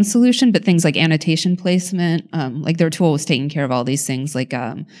 their own solution, but things like annotation placement, like their tool was taking care of all these things, like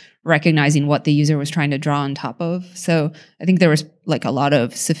recognizing what the user was trying to draw on top of. So I think there was like a lot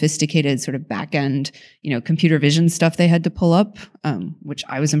of sophisticated sort of back end, computer vision stuff they had to pull up, which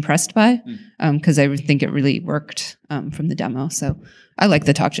I was impressed by, because I think it really worked from the demo. So I like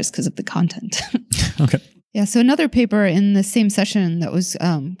the talk just because of the content. Okay. Yeah, so another paper in the same session that was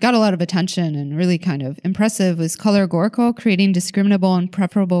got a lot of attention and really kind of impressive was Color-Gorcal, Creating Discriminable and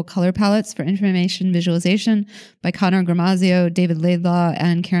Preferable Color Palettes for Information Visualization by Connor Gramazio, David Laidlaw,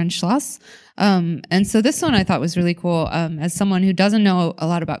 and Karen Schloss. And so this one I thought was really cool as someone who doesn't know a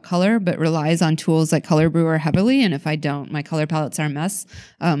lot about color but relies on tools like Color Brewer heavily, and if I don't, my color palettes are a mess.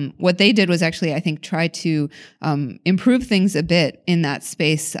 What they did was actually, I think, try to improve things a bit in that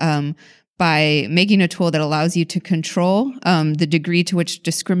space by making a tool that allows you to control the degree to which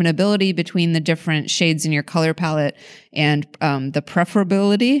discriminability between the different shades in your color palette and the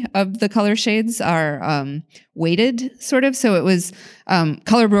preferability of the color shades are weighted, sort of. So it was,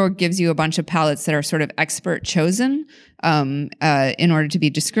 Color Brewer gives you a bunch of palettes that are sort of expert chosen in order to be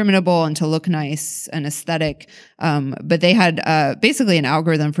discriminable and to look nice and aesthetic. But they had basically an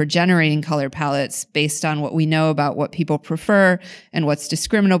algorithm for generating color palettes based on what we know about what people prefer and what's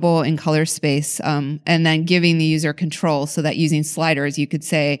discriminable in color space, and then giving the user control so that using sliders, you could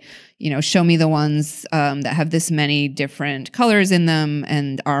say, show me the ones that have this many different colors in them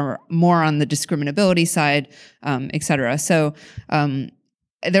and are more on the discriminability side, et cetera. So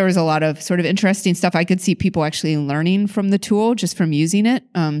there was a lot of sort of interesting stuff. I could see people actually learning from the tool just from using it.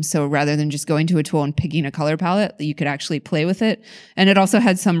 So rather than just going to a tool and picking a color palette, you could actually play with it. And it also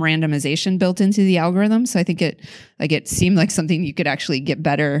had some randomization built into the algorithm. So I think it seemed like something you could actually get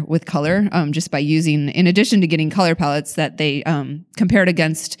better with color just by using, in addition to getting color palettes that they compared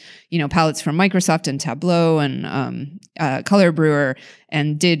against, palettes from Microsoft and Tableau and Color Brewer,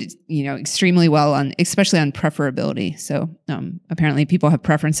 and did, extremely well on, especially on preferability. So apparently people have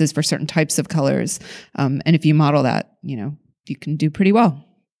preferences for certain types of colors. And if you model that, you can do pretty well.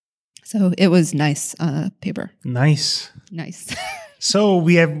 So it was nice paper. Nice. So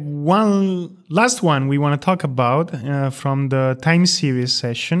we have one last one we want to talk about from the time series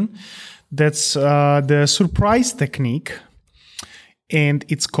session. That's the surprise technique. And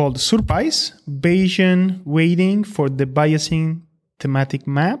it's called Surprise, Bayesian Weighting for the Biasing Thematic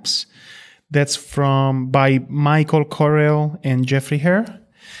Maps. That's by Michael Correll and Jeffrey Hare.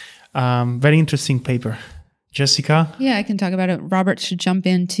 Very interesting paper. Jessica? Yeah, I can talk about it. Robert should jump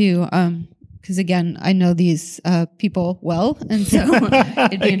in too. Because again, I know these people well, and so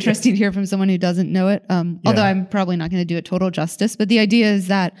it'd be interesting to hear from someone who doesn't know it. Although I'm probably not going to do it total justice. But the idea is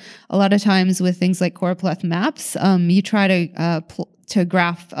that a lot of times with things like choropleth maps, you try to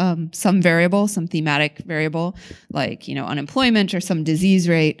graph some variable, some thematic variable, like unemployment or some disease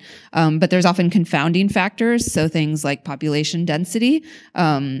rate. But there's often confounding factors, so things like population density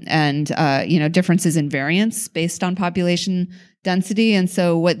and differences in variance based on population density. And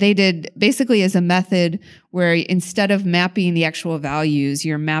so what they did basically is a method where instead of mapping the actual values,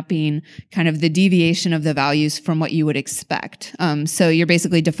 you're mapping kind of the deviation of the values from what you would expect. So you're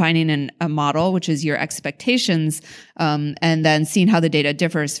basically defining a model, which is your expectations, and then seeing how the data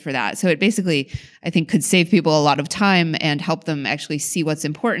differs for that. So it basically, I think, could save people a lot of time and help them actually see what's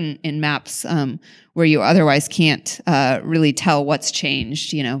important in maps where you otherwise can't really tell what's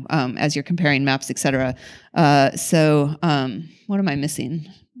changed, as you're comparing maps, et cetera. So what am I missing?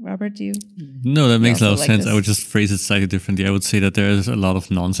 Robert, do you? No, that makes a lot of sense. This? I would just phrase it slightly differently. I would say that there is a lot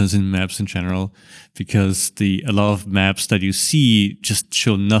of nonsense in maps in general, because a lot of maps that you see just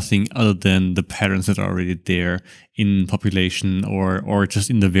show nothing other than the patterns that are already there in population or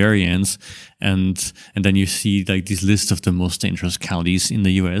just in the variance. And then you see like these lists of the most dangerous counties in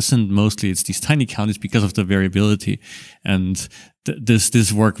the US, and mostly it's these tiny counties because of the variability. And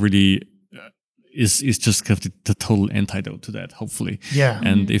this work really is just kind of the total antidote to that, hopefully. Yeah.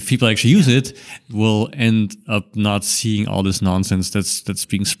 And if people actually use it, we'll end up not seeing all this nonsense that's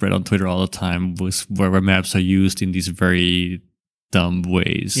being spread on Twitter all the time, where maps are used in these very dumb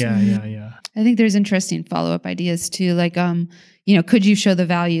ways. Yeah. I think there's interesting follow-up ideas too, like could you show the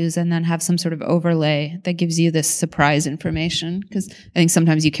values and then have some sort of overlay that gives you this surprise information? Because I think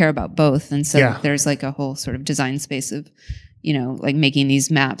sometimes you care about both, and so there's like a whole sort of design space of like making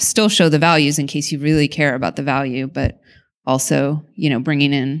these maps still show the values in case you really care about the value, but also,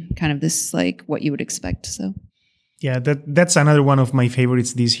 bringing in kind of this like what you would expect. So, yeah, that's another one of my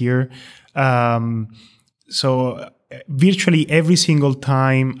favorites this year. So virtually every single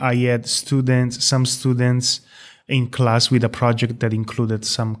time I had some students in class with a project that included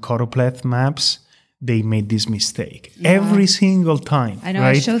some choropleth maps, they made this mistake every single time. I know.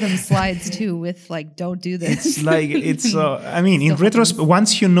 Right? I show them slides too with like, don't do this. It's like, in retrospect,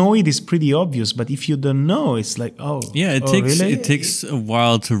 once you know it, it's pretty obvious. But if you don't know, it's like, it takes a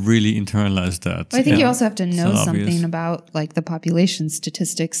while to really internalize that. But I think you also have to know something about like the population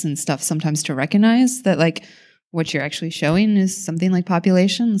statistics and stuff sometimes to recognize that like what you're actually showing is something like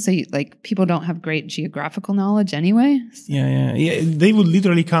population. So people don't have great geographical knowledge anyway. So. Yeah. They would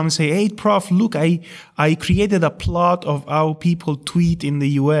literally come and say, "Hey, Prof, look, I created a plot of how people tweet in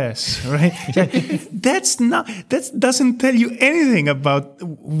the US." Right? That doesn't tell you anything about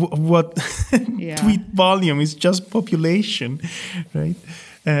what tweet volume is. Just population, right?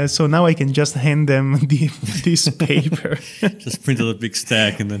 So now I can just hand them this paper. Just print out a big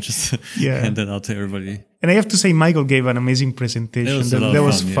stack and then just hand that out to everybody. And I have to say, Michael gave an amazing presentation. That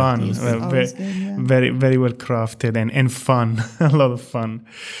was fun. Very, very well crafted and fun. A lot of fun.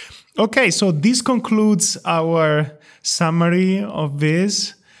 Okay, so this concludes our summary of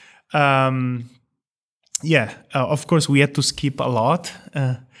this. Of course, we had to skip a lot.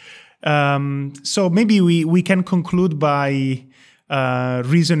 So maybe we can conclude by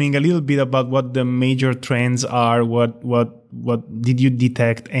reasoning a little bit about what the major trends are. What did you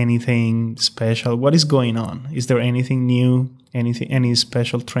detect? Anything special? What is going on? Is there anything new? Any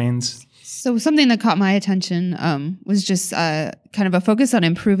special trends? So something that caught my attention was just kind of a focus on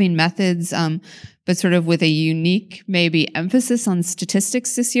improving methods, but sort of with a unique maybe emphasis on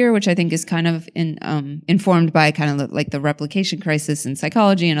statistics this year, which I think is kind of informed by kind of like the replication crisis in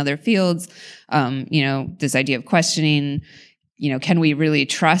psychology and other fields. This idea of questioning, can we really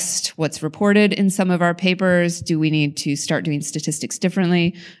trust what's reported in some of our papers? Do we need to start doing statistics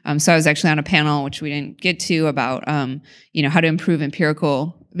differently? So I was actually on a panel, which we didn't get to, about, how to improve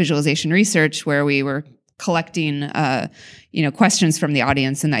empirical visualization research, where we were collecting, questions from the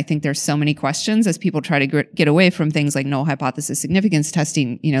audience. And I think there's so many questions as people try to get away from things like null hypothesis significance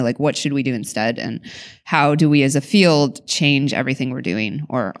testing, like what should we do instead? And how do we as a field change everything we're doing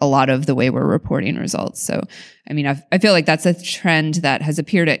or a lot of the way we're reporting results? So, I mean, I feel like that's a trend that has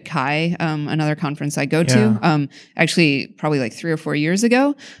appeared at CHI, another conference I go to, actually probably like 3 or 4 years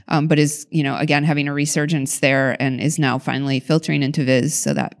ago, but is, again, having a resurgence there and is now finally filtering into Viz.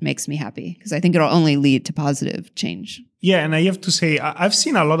 So that makes me happy because I think it'll only lead to positive change. Yeah, and I have to say, I've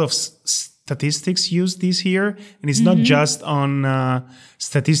seen a lot of statistics used this year, and it's not just on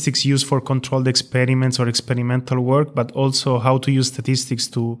statistics used for controlled experiments or experimental work, but also how to use statistics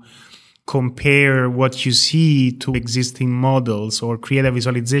to compare what you see to existing models or create a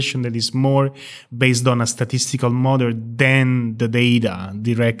visualization that is more based on a statistical model than the data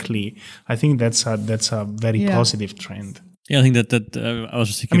directly. I think that's a very positive trend. Yeah, I think that I was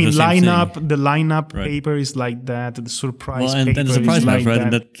just thinking. I mean, the lineup paper is like that. The surprise paper and the surprise is like right? that.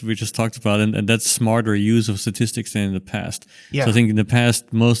 And that we just talked about, and that's smarter use of statistics than in the past. Yeah. So I think in the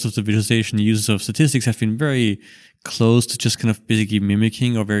past, most of the visualization uses of statistics have been very close to just kind of basically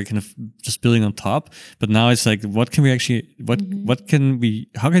mimicking or very kind of just building on top. But now it's like, how can we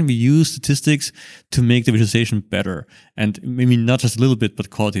use statistics to make the visualization better? And maybe not just a little bit,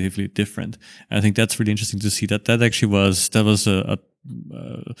 but qualitatively different. And I think that's really interesting to see that actually was I'm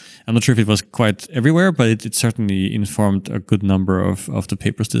not sure if it was quite everywhere, but it certainly informed a good number of the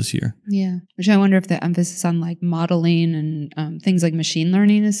papers this year. Yeah. Which I wonder if the emphasis on like modeling and things like machine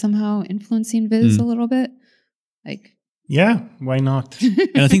learning is somehow influencing Viz a little bit. Yeah, why not?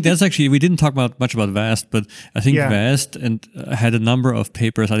 And I think that's actually, we didn't talk much about VAST, but I think VAST had a number of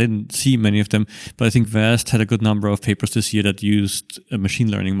papers. I didn't see many of them, but I think VAST had a good number of papers this year that used machine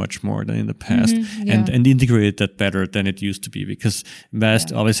learning much more than in the past and integrated that better than it used to be, because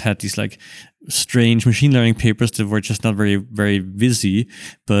VAST always had these like strange machine learning papers that were just not very, very busy.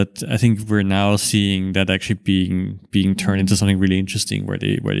 But I think we're now seeing that actually being turned into something really interesting where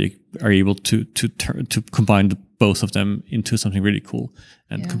they are able to combine both of them into something really cool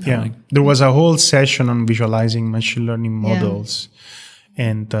and compelling. Yeah. There was a whole session on visualizing machine learning models.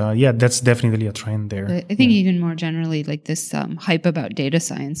 And that's definitely a trend there. I think even more generally, like this hype about data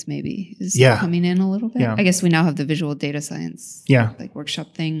science maybe is coming in a little bit. Yeah. I guess we now have the visual data science like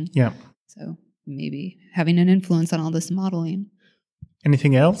workshop thing. Yeah. So maybe having an influence on all this modeling.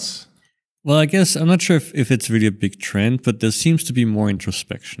 Anything else? Well, I guess I'm not sure if it's really a big trend, but there seems to be more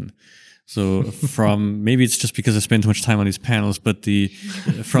introspection. So from, maybe it's just because I spend too much time on these panels, but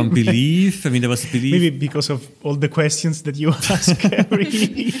from Believe, I mean, there was Believe. Maybe because of all the questions that you ask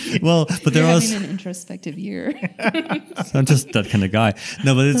every. Well, but there was having an introspective year. So I'm just that kind of guy.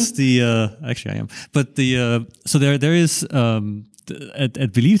 No, but it's actually I am. But so there is,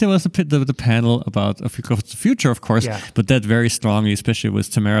 at Believe there was the panel about the future, of course, but that very strongly, especially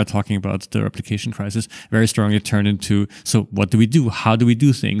with Tamara talking about the replication crisis, very strongly turned into, so what do we do? How do we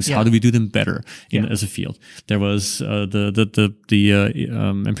do things? How do we do them better as a field? There was the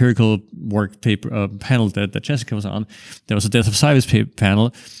empirical work paper panel that Jessica was on. There was a Death of Sybase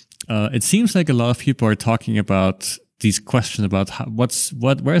panel. It seems like a lot of people are talking about these questions about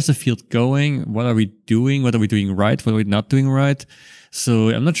where is the field going? What are we doing? What are we doing right? What are we not doing right? So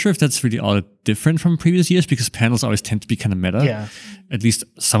I'm not sure if that's really all that different from previous years, because panels always tend to be kind of meta. Yeah. At least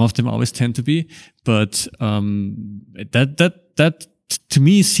some of them always tend to be. But that to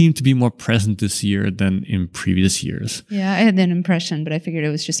me seemed to be more present this year than in previous years. Yeah, I had that impression, but I figured it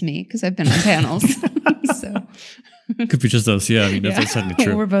was just me because I've been on panels. So could be just us. Yeah, I mean that's certainly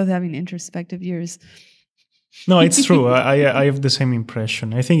true. We're both having introspective years. No, it's true. I have the same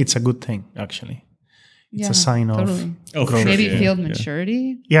impression. I think it's a good thing, actually. It's a sign of growth. Maybe field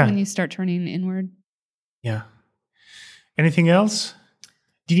maturity when you start turning inward. Yeah. Anything else?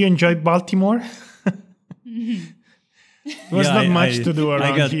 Did you enjoy Baltimore? There was not much to do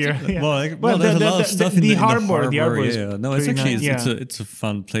around here. Well, there's a lot of stuff in the harbor. The harbor is no, it's actually nice. it's a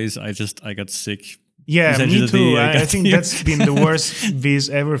fun place. I got sick. Yeah, me too. I think that's been the worst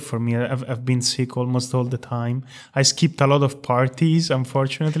Viz ever for me. I've been sick almost all the time. I skipped a lot of parties,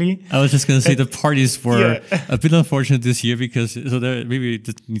 unfortunately. I was just going to say the parties were a bit unfortunate this year because maybe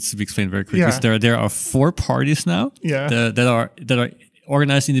it needs to be explained very quickly. So there are 4 parties now that are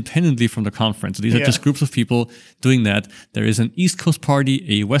organized independently from the conference. So these are just groups of people doing that. There is an East Coast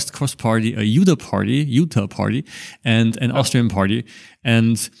party, a West Coast party, a Utah party, and an Austrian party.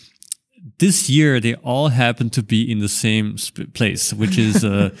 And this year, they all happen to be in the same place, which is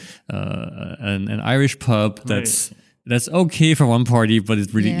an Irish pub that's okay for one party, but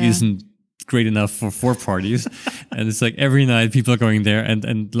it really isn't great enough for 4 parties. And it's like every night people are going there.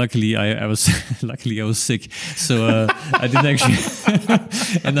 And luckily I was sick. So I didn't actually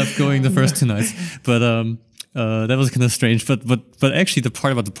end up going the first 2 nights. But that was kind of strange. But actually the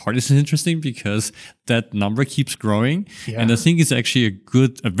part about the parties is interesting because that number keeps growing. Yeah. And I think it's actually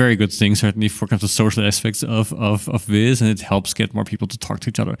a very good thing, certainly for kind of the social aspects of Viz, and it helps get more people to talk to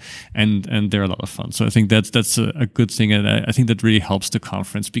each other. And they're a lot of fun. So I think that's a good thing. And I think that really helps the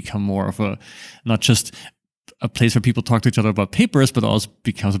conference become more of not just a place where people talk to each other about papers, but also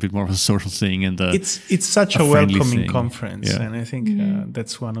becomes a bit more of a social thing. And it's such a welcoming thing. Conference. Yeah. And I think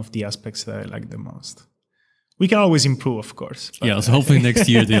that's one of the aspects that I like the most. We can always improve, of course. Yeah, so hopefully next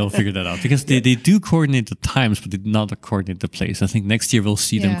year they'll figure that out. Because they do coordinate the times, but they do not coordinate the place. I think next year we'll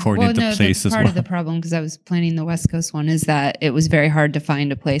see them coordinate the place as well. Part of the problem, because I was planning the West Coast one, is that it was very hard to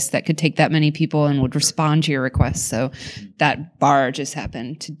find a place that could take that many people and would respond to your requests. So that bar just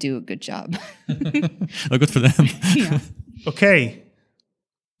happened to do a good job. Oh, good for them. Yeah. Okay.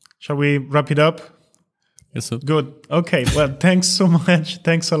 Shall we wrap it up? Yes, so. Good. Okay. Well, thanks so much.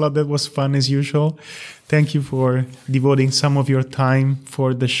 Thanks a lot. That was fun as usual. Thank you for devoting some of your time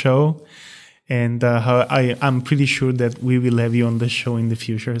for the show. And I'm pretty sure that we will have you on the show in the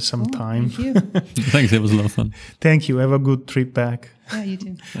future sometime. Thank you. Thanks. It was a lot of fun. Thank you. Have a good trip back. Yeah, you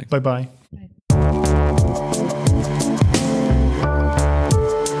too. Bye-bye. Bye.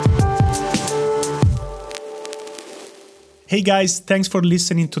 Hey guys, thanks for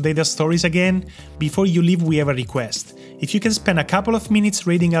listening to Data Stories again. Before you leave, we have a request. If you can spend a couple of minutes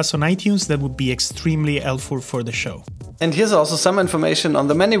rating us on iTunes, that would be extremely helpful for the show. And here's also some information on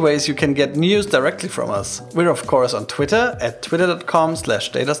the many ways you can get news directly from us. We're of course on Twitter at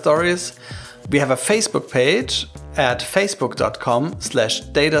twitter.com/datastories. We have a Facebook page at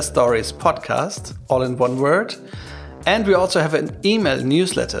facebook.com/datastoriespodcast, all in one word. And we also have an email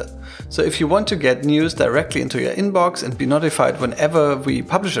newsletter. So if you want to get news directly into your inbox and be notified whenever we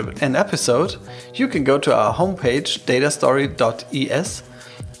publish an episode, you can go to our homepage, datastory.es,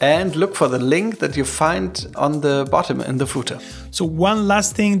 and look for the link that you find on the bottom in the footer. So one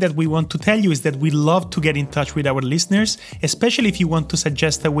last thing that we want to tell you is that we love to get in touch with our listeners, especially if you want to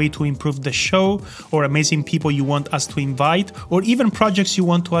suggest a way to improve the show or amazing people you want us to invite or even projects you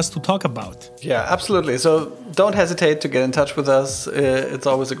want us to talk about. Yeah, absolutely. So don't hesitate to get in touch with us. It's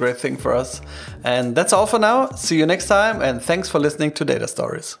always a great thing for us. And that's all for now. See you next time. And thanks for listening to Data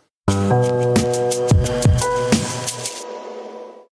Stories.